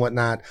benefits and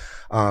whatnot.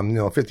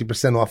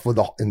 50% off for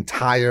the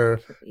entire,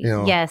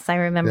 Yes, I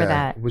remember yeah,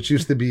 that. which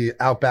used to be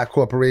Outback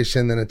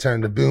Corporation, then it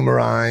turned to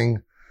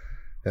Boomerang.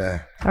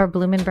 Yeah. Or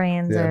Bloomin'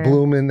 Brands. Yeah, or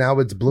Bloomin'. Now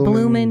it's Bloomin'.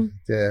 Bloomin'.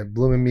 Yeah,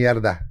 Bloomin'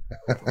 Mierda.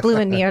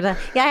 Bloomin' Mierda.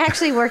 Yeah, I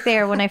actually worked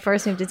there when I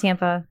first moved to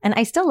Tampa, and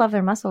I still love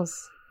their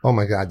mussels. Oh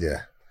my God,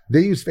 yeah.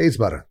 They use phase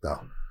butter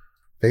though.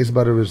 Phase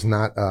butter is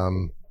not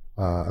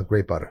a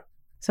great butter.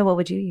 So what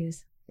would you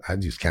use?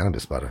 I'd use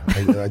cannabis butter.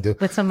 I do.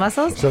 With some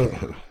mussels?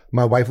 So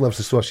my wife loves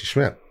the saucy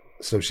shrimp.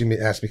 So she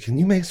asked me, "Can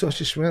you make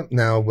saucy shrimp?"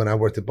 Now, when I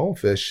worked at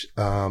Bonefish,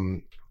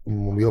 when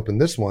we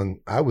opened this one,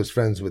 I was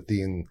friends with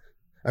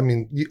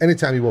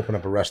anytime you open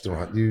up a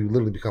restaurant, you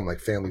literally become like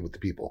family with the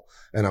people.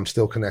 And I'm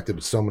still connected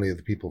with so many of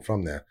the people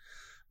from there.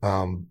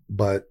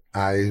 But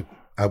I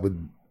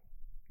would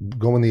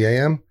go in the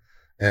AM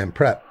and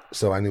prep.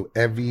 So I knew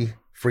every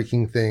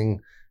freaking thing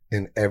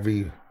in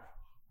every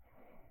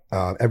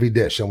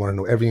dish. I want to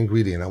know every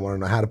ingredient. I want to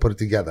know how to put it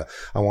together.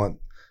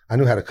 I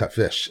knew how to cut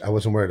fish. I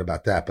wasn't worried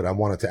about that, but I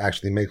wanted to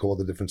actually make all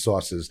the different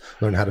sauces,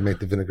 learn how to make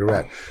the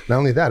vinaigrette. Not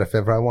only that, if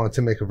ever I wanted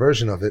to make a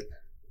version of it,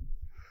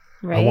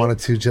 Right. I wanted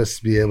to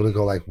just be able to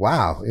go like,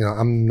 wow,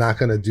 I'm not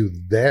going to do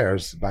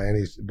theirs by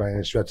any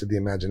stretch of the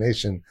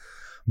imagination.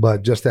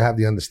 but just to have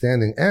the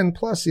understanding. And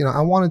plus,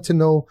 I wanted to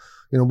know,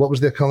 what was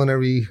their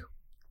culinary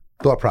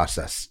thought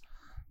process?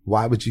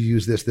 Why would you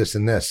use this, this,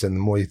 and this? And the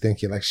more you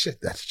think, you're like, shit,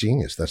 that's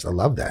genius. I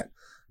love that.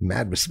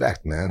 Mad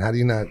respect, man. How do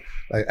you not,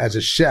 like, as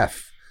a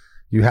chef,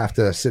 you have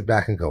to sit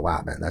back and go,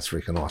 wow, man, that's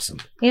freaking awesome.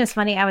 It's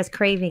funny. I was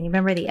craving.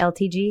 Remember the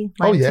LTG?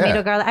 Lime,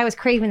 tomato, garlic? I was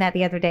craving that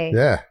the other day.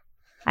 Yeah.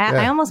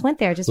 I almost went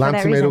there just lime, for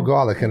that tomato, reason.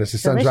 garlic, and it's a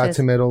sun-dried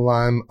tomato,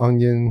 lime,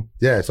 onion.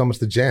 Yeah, it's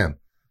almost a jam.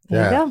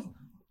 There you go.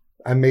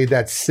 I made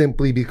that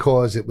simply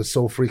because it was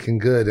so freaking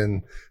good,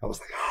 and I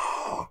was like,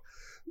 oh.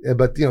 Yeah,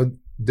 but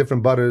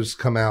different butters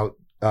come out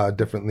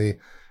differently,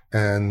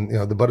 and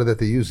the butter that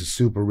they use is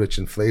super rich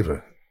in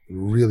flavor,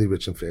 really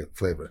rich in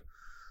flavor.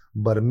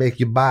 But it make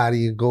your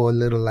body go a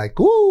little like,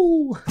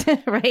 ooh,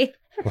 right?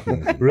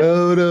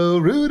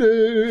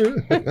 Roto-Rooter.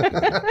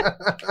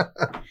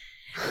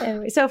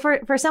 So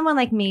for someone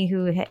like me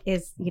who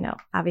is,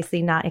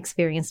 obviously not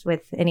experienced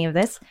with any of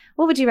this,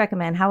 what would you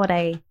recommend? How would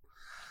I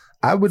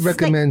would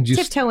recommend you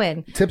tiptoe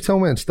in.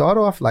 Tiptoe in. Start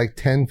off like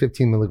 10,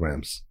 15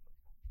 milligrams.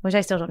 Which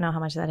I still don't know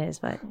how much that is,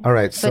 but. All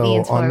right. So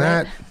on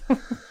that,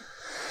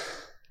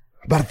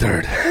 about a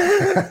third.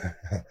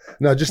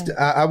 No, just,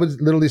 I would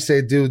literally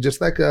say, do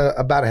just like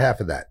about a half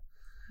of that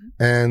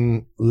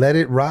and let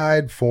it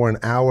ride for an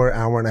hour,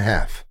 hour and a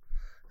half.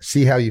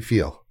 See how you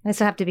feel. I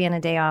still have to be on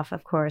a day off,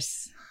 of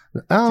course.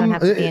 Don't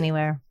have to be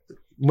anywhere.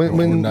 When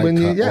you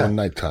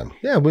nighttime.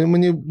 Yeah.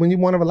 When you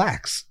want to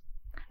relax.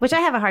 Which I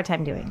have a hard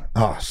time doing.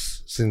 Oh,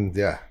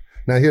 yeah.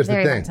 Now here's the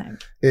thing.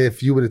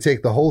 If you were to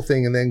take the whole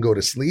thing and then go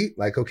to sleep,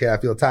 like, okay, I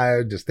feel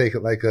tired, just take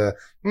it like a,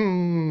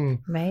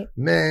 right?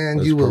 Man,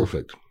 that's you will.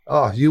 Perfect.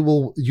 Oh, you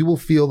will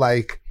feel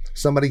like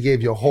somebody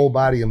gave your whole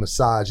body a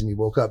massage and you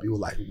woke up, you were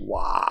like,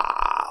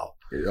 wow.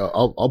 Yeah,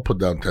 I'll put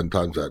down 10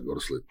 times that and go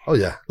to sleep. Oh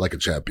yeah. Like a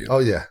champion. Oh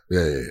yeah.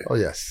 Yeah. Oh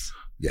yes.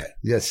 Yeah.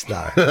 Yes,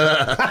 star.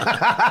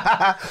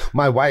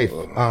 My wife,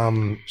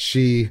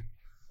 she,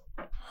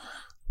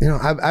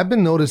 I've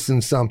been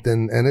noticing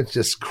something, and it's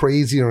just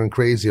crazier and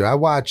crazier. I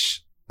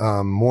watch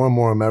more and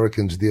more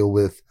Americans deal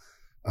with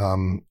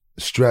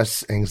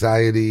stress,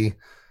 anxiety,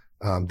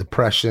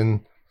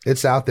 depression.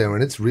 It's out there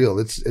and it's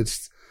real.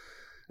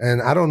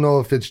 And I don't know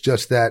if it's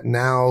just that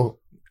now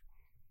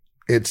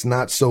it's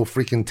not so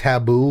freaking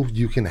taboo.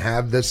 You can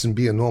have this and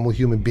be a normal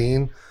human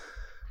being,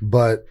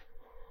 but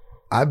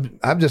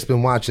I've just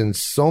been watching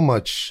so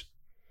much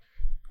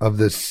of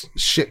this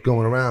shit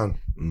going around.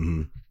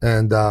 Mm-hmm.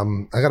 And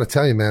I got to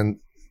tell you, man,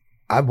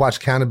 I've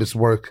watched cannabis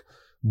work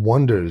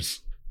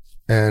wonders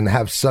and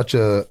have such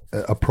a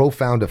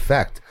profound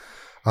effect.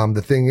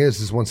 The thing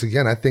is once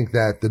again, I think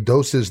that the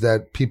doses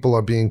that people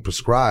are being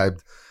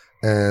prescribed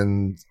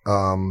and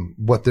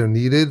what they're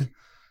needed,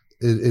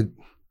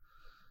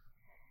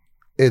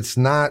 it's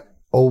not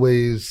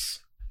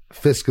always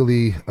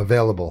fiscally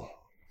available.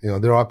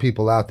 There are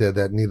people out there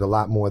that need a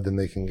lot more than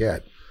they can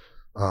get.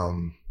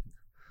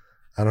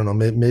 I don't know.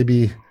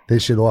 Maybe they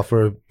should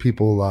offer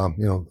people,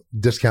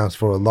 discounts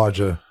for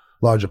larger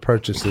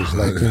purchases.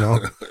 Like,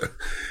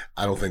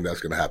 I don't think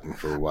that's going to happen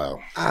for a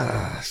while.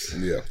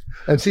 Yeah.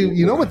 And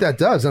see, what that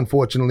does,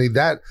 unfortunately,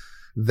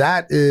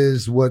 that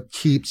is what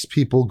keeps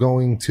people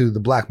going to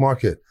the black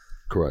market.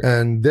 Correct.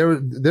 And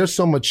there's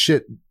so much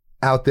shit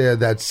out there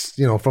that's,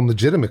 from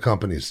legitimate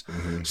companies.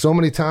 Mm-hmm. So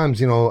many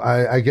times,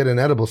 I get an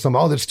edible,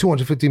 that's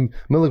 250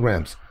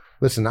 milligrams.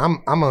 Listen,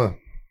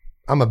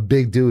 I'm a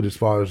big dude as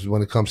far as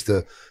when it comes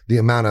to the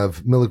amount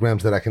of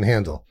milligrams that I can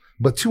handle.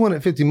 But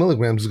 250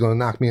 milligrams is going to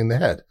knock me in the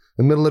head.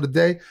 In the middle of the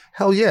day,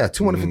 hell yeah,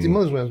 250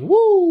 milligrams.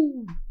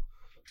 Woo!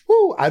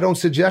 Woo! I don't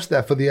suggest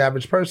that for the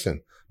average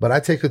person. But I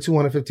take a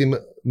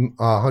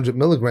 100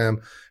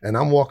 milligram and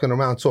I'm walking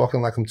around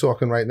talking like I'm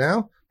talking right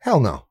now. Hell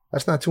no.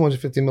 That's not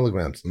 250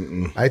 milligrams.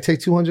 Mm-mm. I take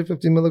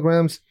 250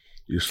 milligrams.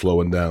 You're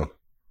slowing down.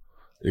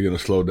 You're going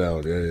to slow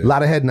down. Yeah. A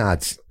lot of head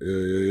nods.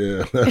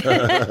 Yeah.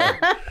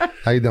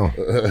 How you doing?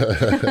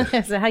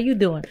 So how you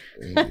doing?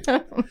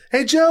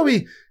 Hey,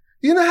 Joey,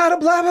 you know how to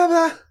blah, blah,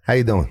 blah. How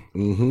you doing?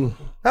 Mm-hmm.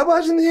 That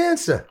wasn't the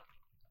answer.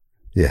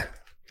 Yeah.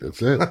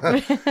 That's it.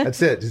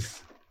 That's it.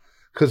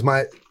 Because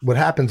what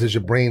happens is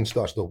your brain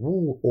starts to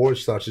woo or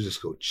starts to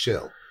just go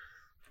chill.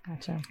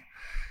 Gotcha.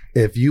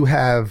 If you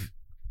have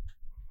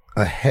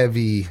a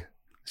heavy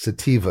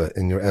sativa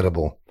in your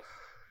edible,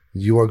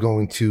 you are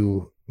going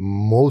to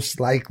most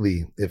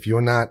likely, if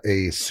you're not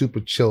a super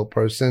chill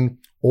person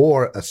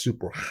or a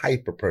super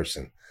hyper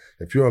person,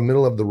 if you're a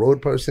middle of the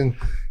road person,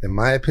 in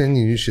my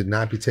opinion, you should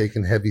not be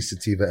taking heavy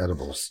sativa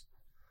edibles.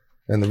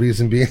 And the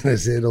reason being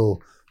is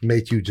it'll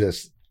make you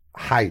just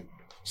hype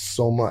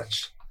so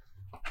much.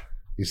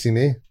 You see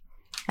me?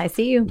 I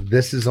see you.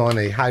 This is on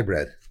a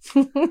hybrid.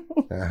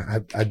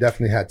 I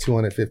definitely had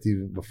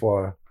 250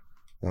 before.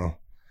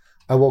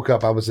 I woke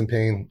up, I was in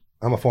pain.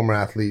 I'm a former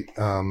athlete,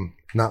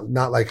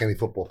 not like any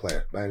football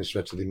player by any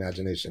stretch of the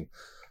imagination.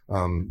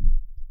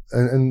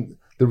 And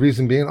the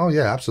reason being, oh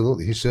yeah,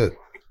 absolutely, he should.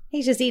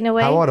 He's just eating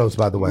away. How are those,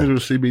 by the way?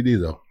 These are CBD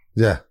though.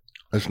 Yeah.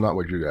 That's not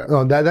what you got.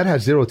 No, that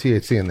has 0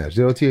 THC in there.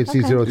 0 THC,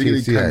 Okay. 0 You can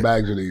eat 10 THCA.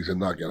 bags of these and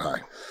not get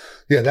high.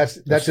 Yeah,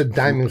 that's a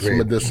diamond grade.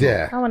 medicinal.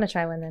 Yeah. I want to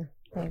try one then.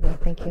 There you go.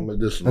 Thank you.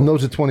 Medicinal. And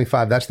those are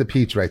 25. That's the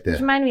peach right there.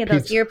 Just remind me of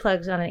those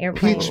earplugs on an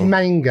airplane. Peach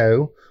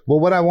mango. Well,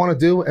 what I want to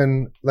do,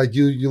 and like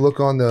you look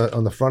on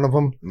the front of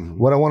them. Mhm.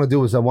 What I want to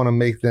do is I want to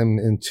make them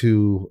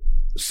into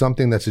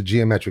something that's a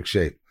geometric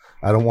shape.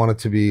 I don't want it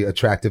to be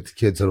attractive to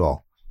kids at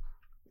all.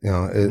 You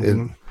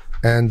know,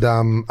 and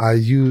I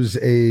use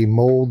a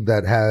mold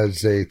that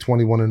has a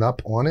 21 and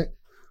up on it,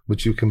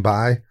 which you can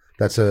buy.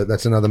 That's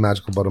another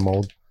Magical Butter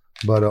mold.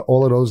 But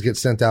all of those get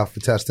sent out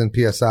for testing.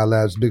 PSI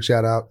Labs, big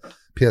shout out.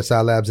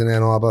 PSI Labs in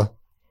Ann Arbor.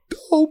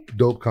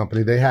 Dope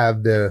company. They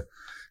have their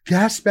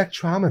gas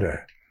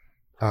spectrometer.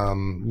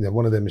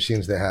 One of their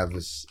machines they have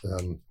is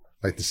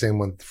like the same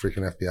one the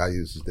freaking FBI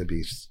uses. They're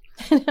beasts.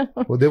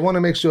 Well, they want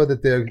to make sure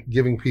that they're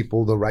giving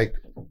people the right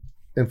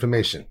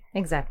information.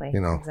 Exactly.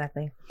 You know.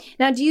 Exactly.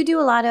 Now, do you do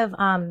a lot of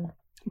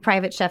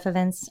private chef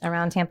events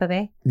around Tampa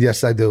Bay?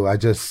 Yes, I do. I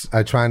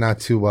try not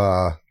to.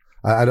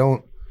 I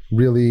don't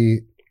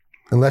really,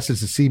 unless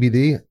it's a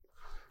CBD,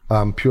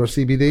 pure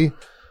CBD.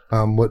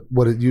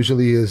 What it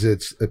usually is,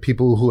 it's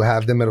people who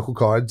have their medical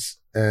cards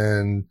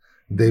and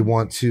they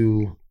want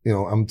to.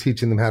 I'm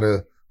teaching them how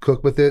to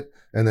cook with it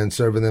and then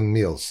serving them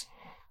meals.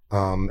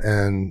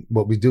 And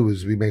what we do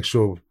is we make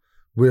sure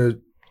we're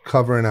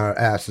covering our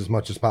ass as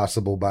much as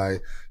possible by,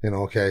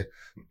 okay,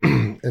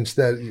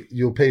 instead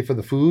you'll pay for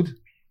the food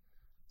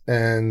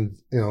and,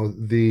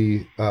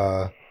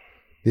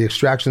 the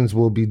extractions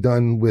will be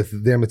done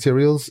with their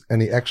materials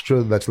and the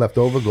extra that's left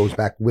over goes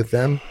back with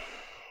them.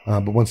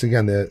 But once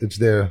again, it's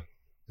their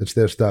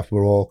stuff.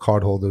 We're all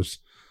card holders.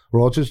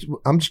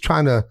 I'm just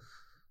trying to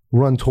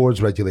run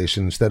towards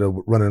regulation instead of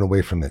running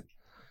away from it.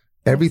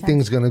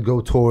 Everything's going to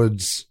go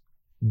towards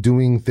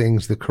doing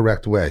things the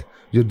correct way.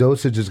 Your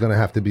dosage is going to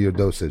have to be your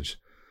dosage.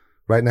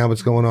 Right now,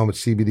 what's going on with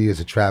CBD is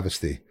a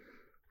travesty.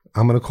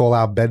 I'm going to call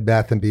out Bed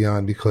Bath &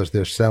 Beyond because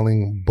they're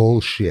selling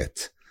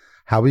bullshit.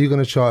 How are you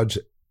going to charge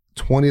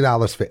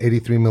 $20 for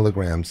 83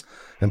 milligrams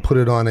and put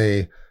it on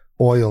a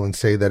oil and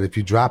say that if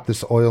you drop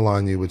this oil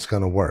on you, it's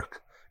going to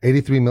work?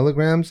 83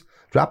 milligrams?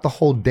 Drop the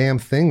whole damn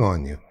thing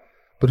on you.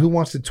 But who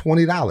wants the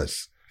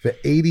 $20 for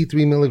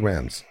 83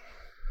 milligrams?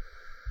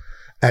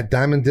 At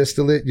Diamond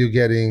Distillate, you're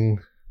getting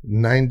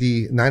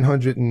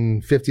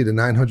 950 to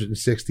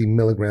 960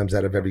 milligrams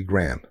out of every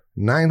gram.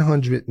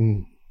 900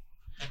 and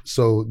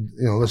so,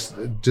 let's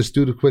just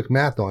do the quick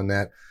math on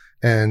that.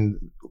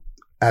 And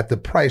at the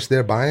price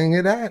they're buying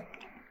it at,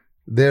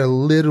 they're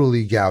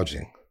literally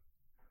gouging.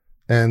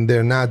 And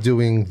they're not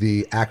doing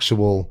the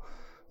actual,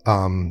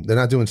 they're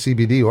not doing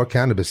CBD or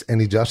cannabis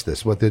any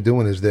justice. What they're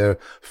doing is they're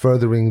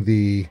furthering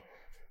the,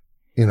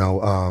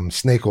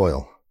 snake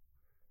oil.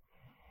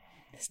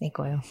 Snake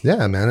oil.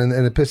 Yeah, man.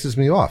 And it pisses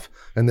me off.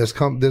 And there's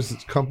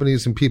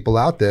companies and people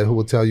out there who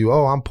will tell you,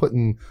 oh, I'm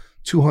putting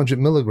 200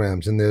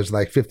 milligrams and there's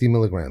like 50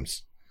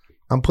 milligrams.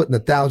 I'm putting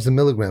 1,000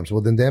 milligrams.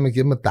 Well, then damn it,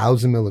 give them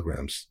 1,000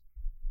 milligrams.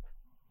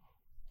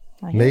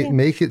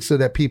 Make it so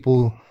that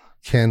people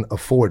can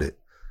afford it.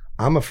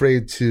 I'm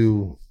afraid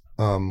to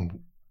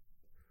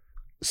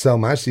sell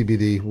my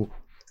CBD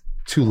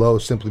too low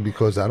simply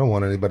because I don't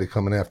want anybody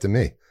coming after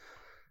me.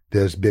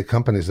 There's big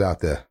companies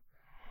out there.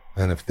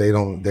 And if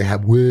they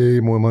have way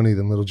more money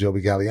than little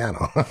Joey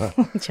Galliano.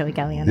 Joey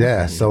Galliano.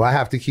 Yeah. So I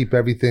have to keep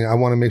everything. I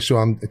want to make sure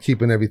I'm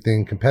keeping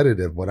everything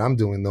competitive. What I'm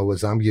doing though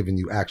is I'm giving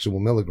you actual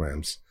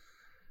milligrams.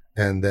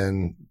 And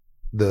then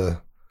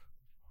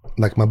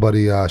like my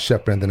buddy,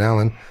 Chef Brendan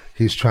Allen,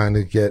 he's trying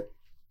to get,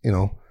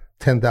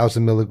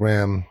 10,000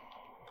 milligram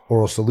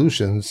oral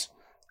solutions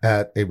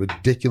at a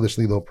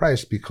ridiculously low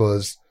price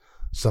because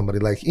somebody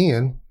like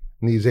Ian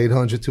needs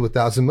 800 to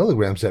 1,000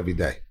 milligrams every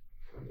day.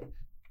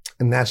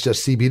 And that's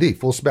just CBD,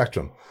 full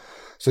spectrum.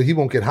 So he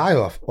won't get high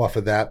off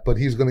of that, but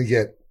he's going to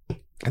get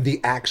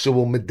the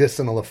actual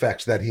medicinal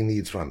effects that he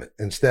needs from it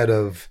instead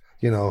of,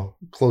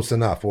 close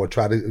enough or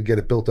try to get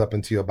it built up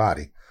into your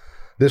body.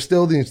 There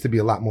still needs to be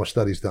a lot more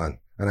studies done.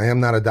 And I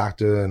am not a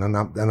doctor and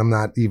I'm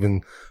not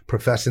even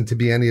professing to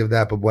be any of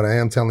that. But what I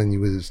am telling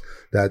you is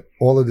that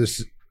all of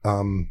this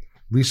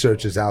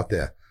research is out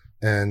there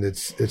and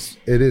it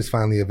is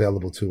finally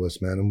available to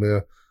us, man. And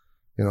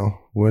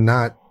we're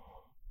not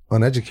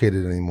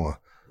uneducated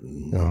anymore,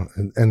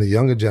 and the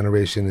younger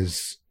generation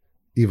is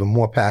even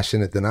more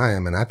passionate than I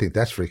am, and I think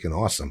that's freaking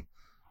awesome.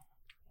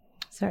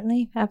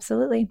 Certainly,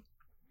 absolutely.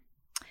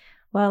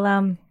 Well,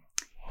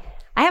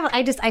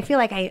 I feel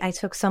like I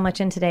took so much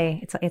in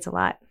today. It's a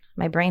lot.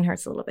 My brain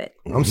hurts a little bit.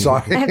 I'm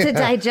sorry. I have to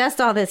digest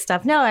all this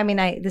stuff. No, I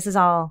mean, this is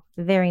all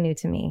very new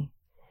to me.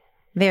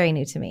 Very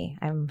new to me.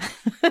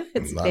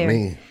 It's Not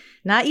me.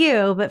 Not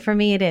you, but for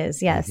me it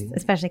is. Yes,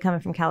 especially coming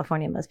from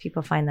California, most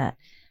people find that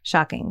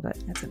shocking, but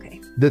that's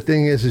okay. The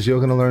thing is you're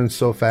going to learn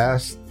so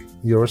fast.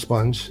 You're a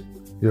sponge.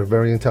 You're a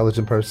very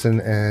intelligent person,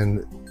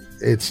 and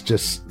it's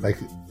just like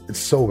it's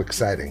so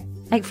exciting.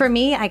 Like for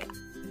me,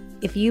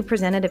 if you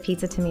presented a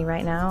pizza to me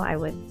right now, I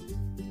would.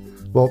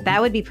 Well,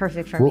 that would be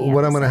perfect for me.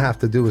 What I'm going to have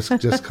to do is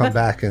just come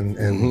back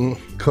and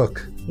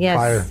cook,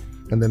 fire,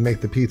 and then make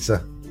the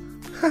pizza.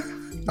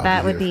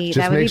 That would be just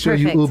that would make be sure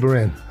perfect. you Uber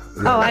in.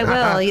 Oh,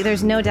 I will.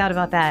 There's no doubt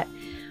about that.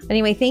 But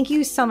anyway, thank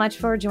you so much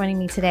for joining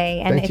me today.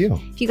 And Thank you.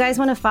 If you guys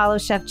want to follow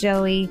Chef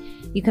Joey,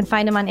 you can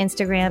find him on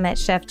Instagram at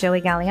Chef Joey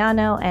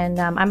Galliano. And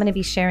I'm going to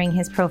be sharing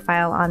his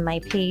profile on my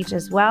page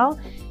as well.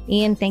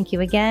 Ian, thank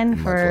you again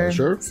for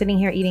sitting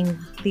here eating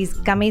these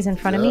gummies in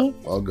front of me.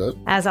 All good.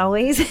 As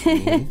always.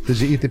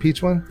 Did you eat the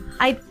peach one?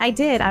 I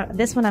did.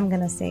 This one I'm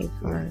going to save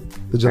for...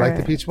 Did you like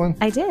the peach one?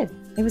 I did.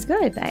 It was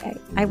good.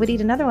 I would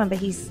eat another one, but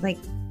he's like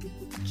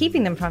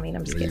keeping them from me. And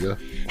I'm just kidding.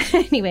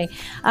 Anyway,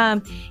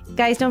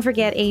 guys, don't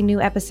forget a new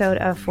episode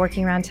of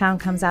Forking Around Town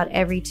comes out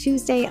every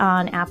Tuesday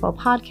on Apple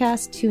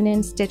Podcasts,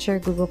 TuneIn, Stitcher,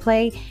 Google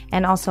Play,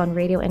 and also on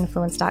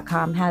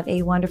radioinfluence.com. Have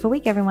a wonderful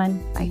week,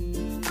 everyone. Bye.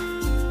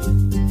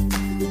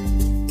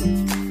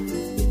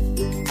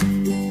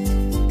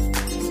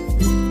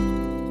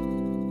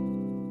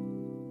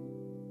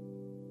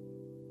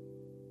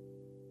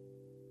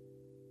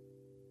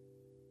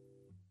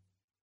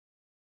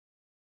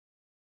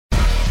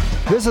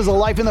 This is A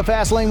Life in the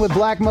Fast Lane with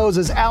Black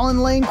Moses. Alan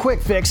Lane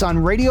Quick Fix on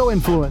Radio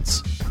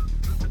Influence.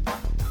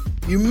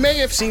 You may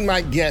have seen my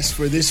guest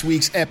for this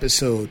week's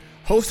episode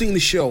hosting the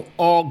show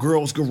All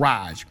Girls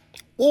Garage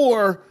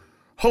or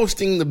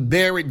hosting the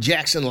Barrett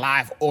Jackson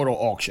Live Auto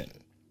Auction.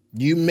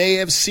 You may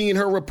have seen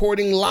her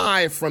reporting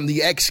live from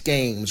the X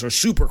Games or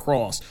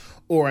Supercross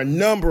or a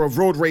number of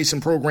road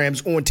racing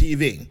programs on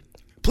TV.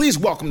 Please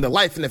welcome to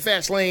Life in the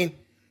Fast Lane,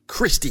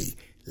 Christy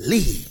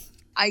Lee.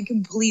 I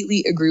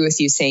completely agree with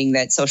you saying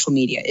that social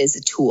media is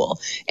a tool,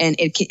 and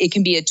it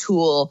can be a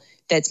tool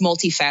that's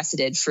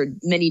multifaceted for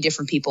many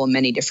different people in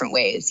many different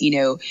ways.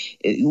 You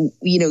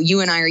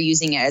and I are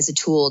using it as a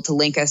tool to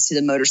link us to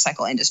the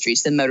motorcycle industry,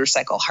 to the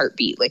motorcycle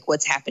heartbeat, like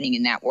what's happening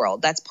in that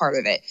world. That's part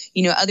of it.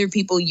 Other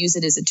people use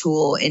it as a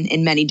tool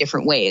in many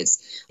different ways.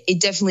 It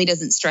definitely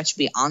doesn't stretch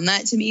beyond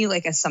that to me,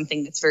 like as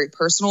something that's very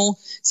personal.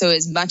 So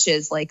as much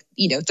as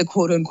the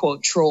quote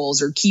unquote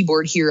trolls or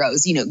keyboard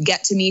heroes,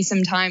 get to me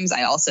sometimes,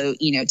 I also,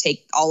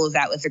 take all of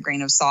that with a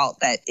grain of salt,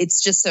 that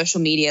it's just social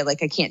media.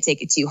 Like I can't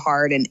take it too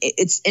hard. And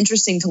it's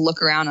interesting to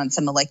look around on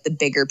some of the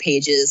bigger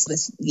pages with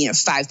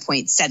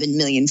 5.7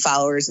 million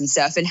followers and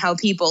stuff, and how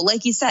people,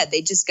 like you said,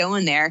 they just go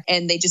in there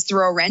and they just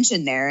throw a wrench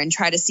in there and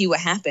try to see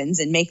what happens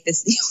and make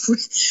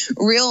this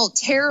real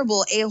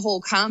terrible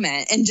a-hole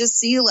comment and just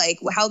see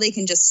how they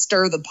can just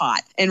stir the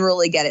pot and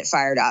really get it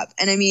fired up.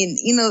 And I mean,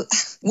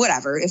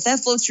 whatever, if that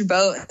floats your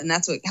boat and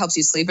that's what helps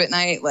you sleep at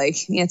night,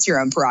 it's your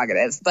own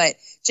prerogative. But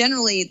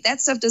generally that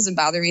stuff doesn't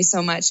bother me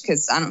so much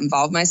because I don't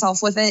involve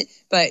myself with it.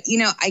 But,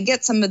 I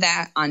get some of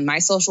that on my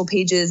social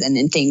pages and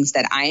in things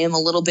that I am a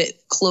little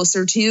bit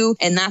closer to.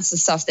 And that's the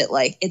stuff that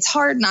it's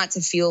hard not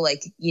to feel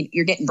like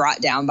you're getting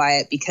brought down by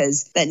it,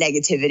 because that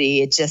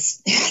negativity,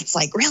 it's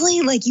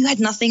really, you had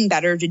nothing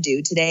better to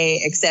do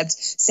today except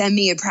send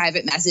me a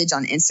private message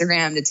on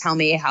Instagram to tell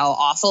me how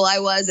awful I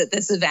was at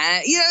this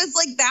event.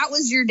 It's that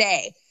was your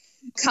day.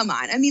 Come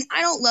on. I mean,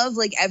 I don't love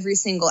every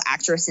single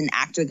actress and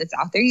actor that's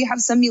out there. You have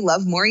some you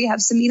love more. You have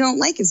some you don't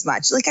like as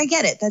much. I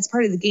get it. That's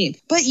part of the game.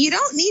 But you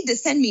don't need to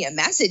send me a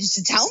message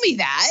to tell me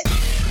that.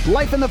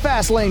 Life in the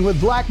Fast Lane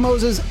with Black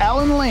Moses,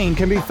 Alan Lane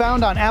can be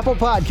found on Apple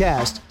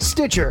Podcast,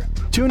 Stitcher,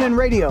 TuneIn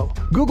Radio,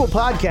 Google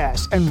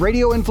Podcasts, and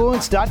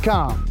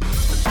RadioInfluence.com.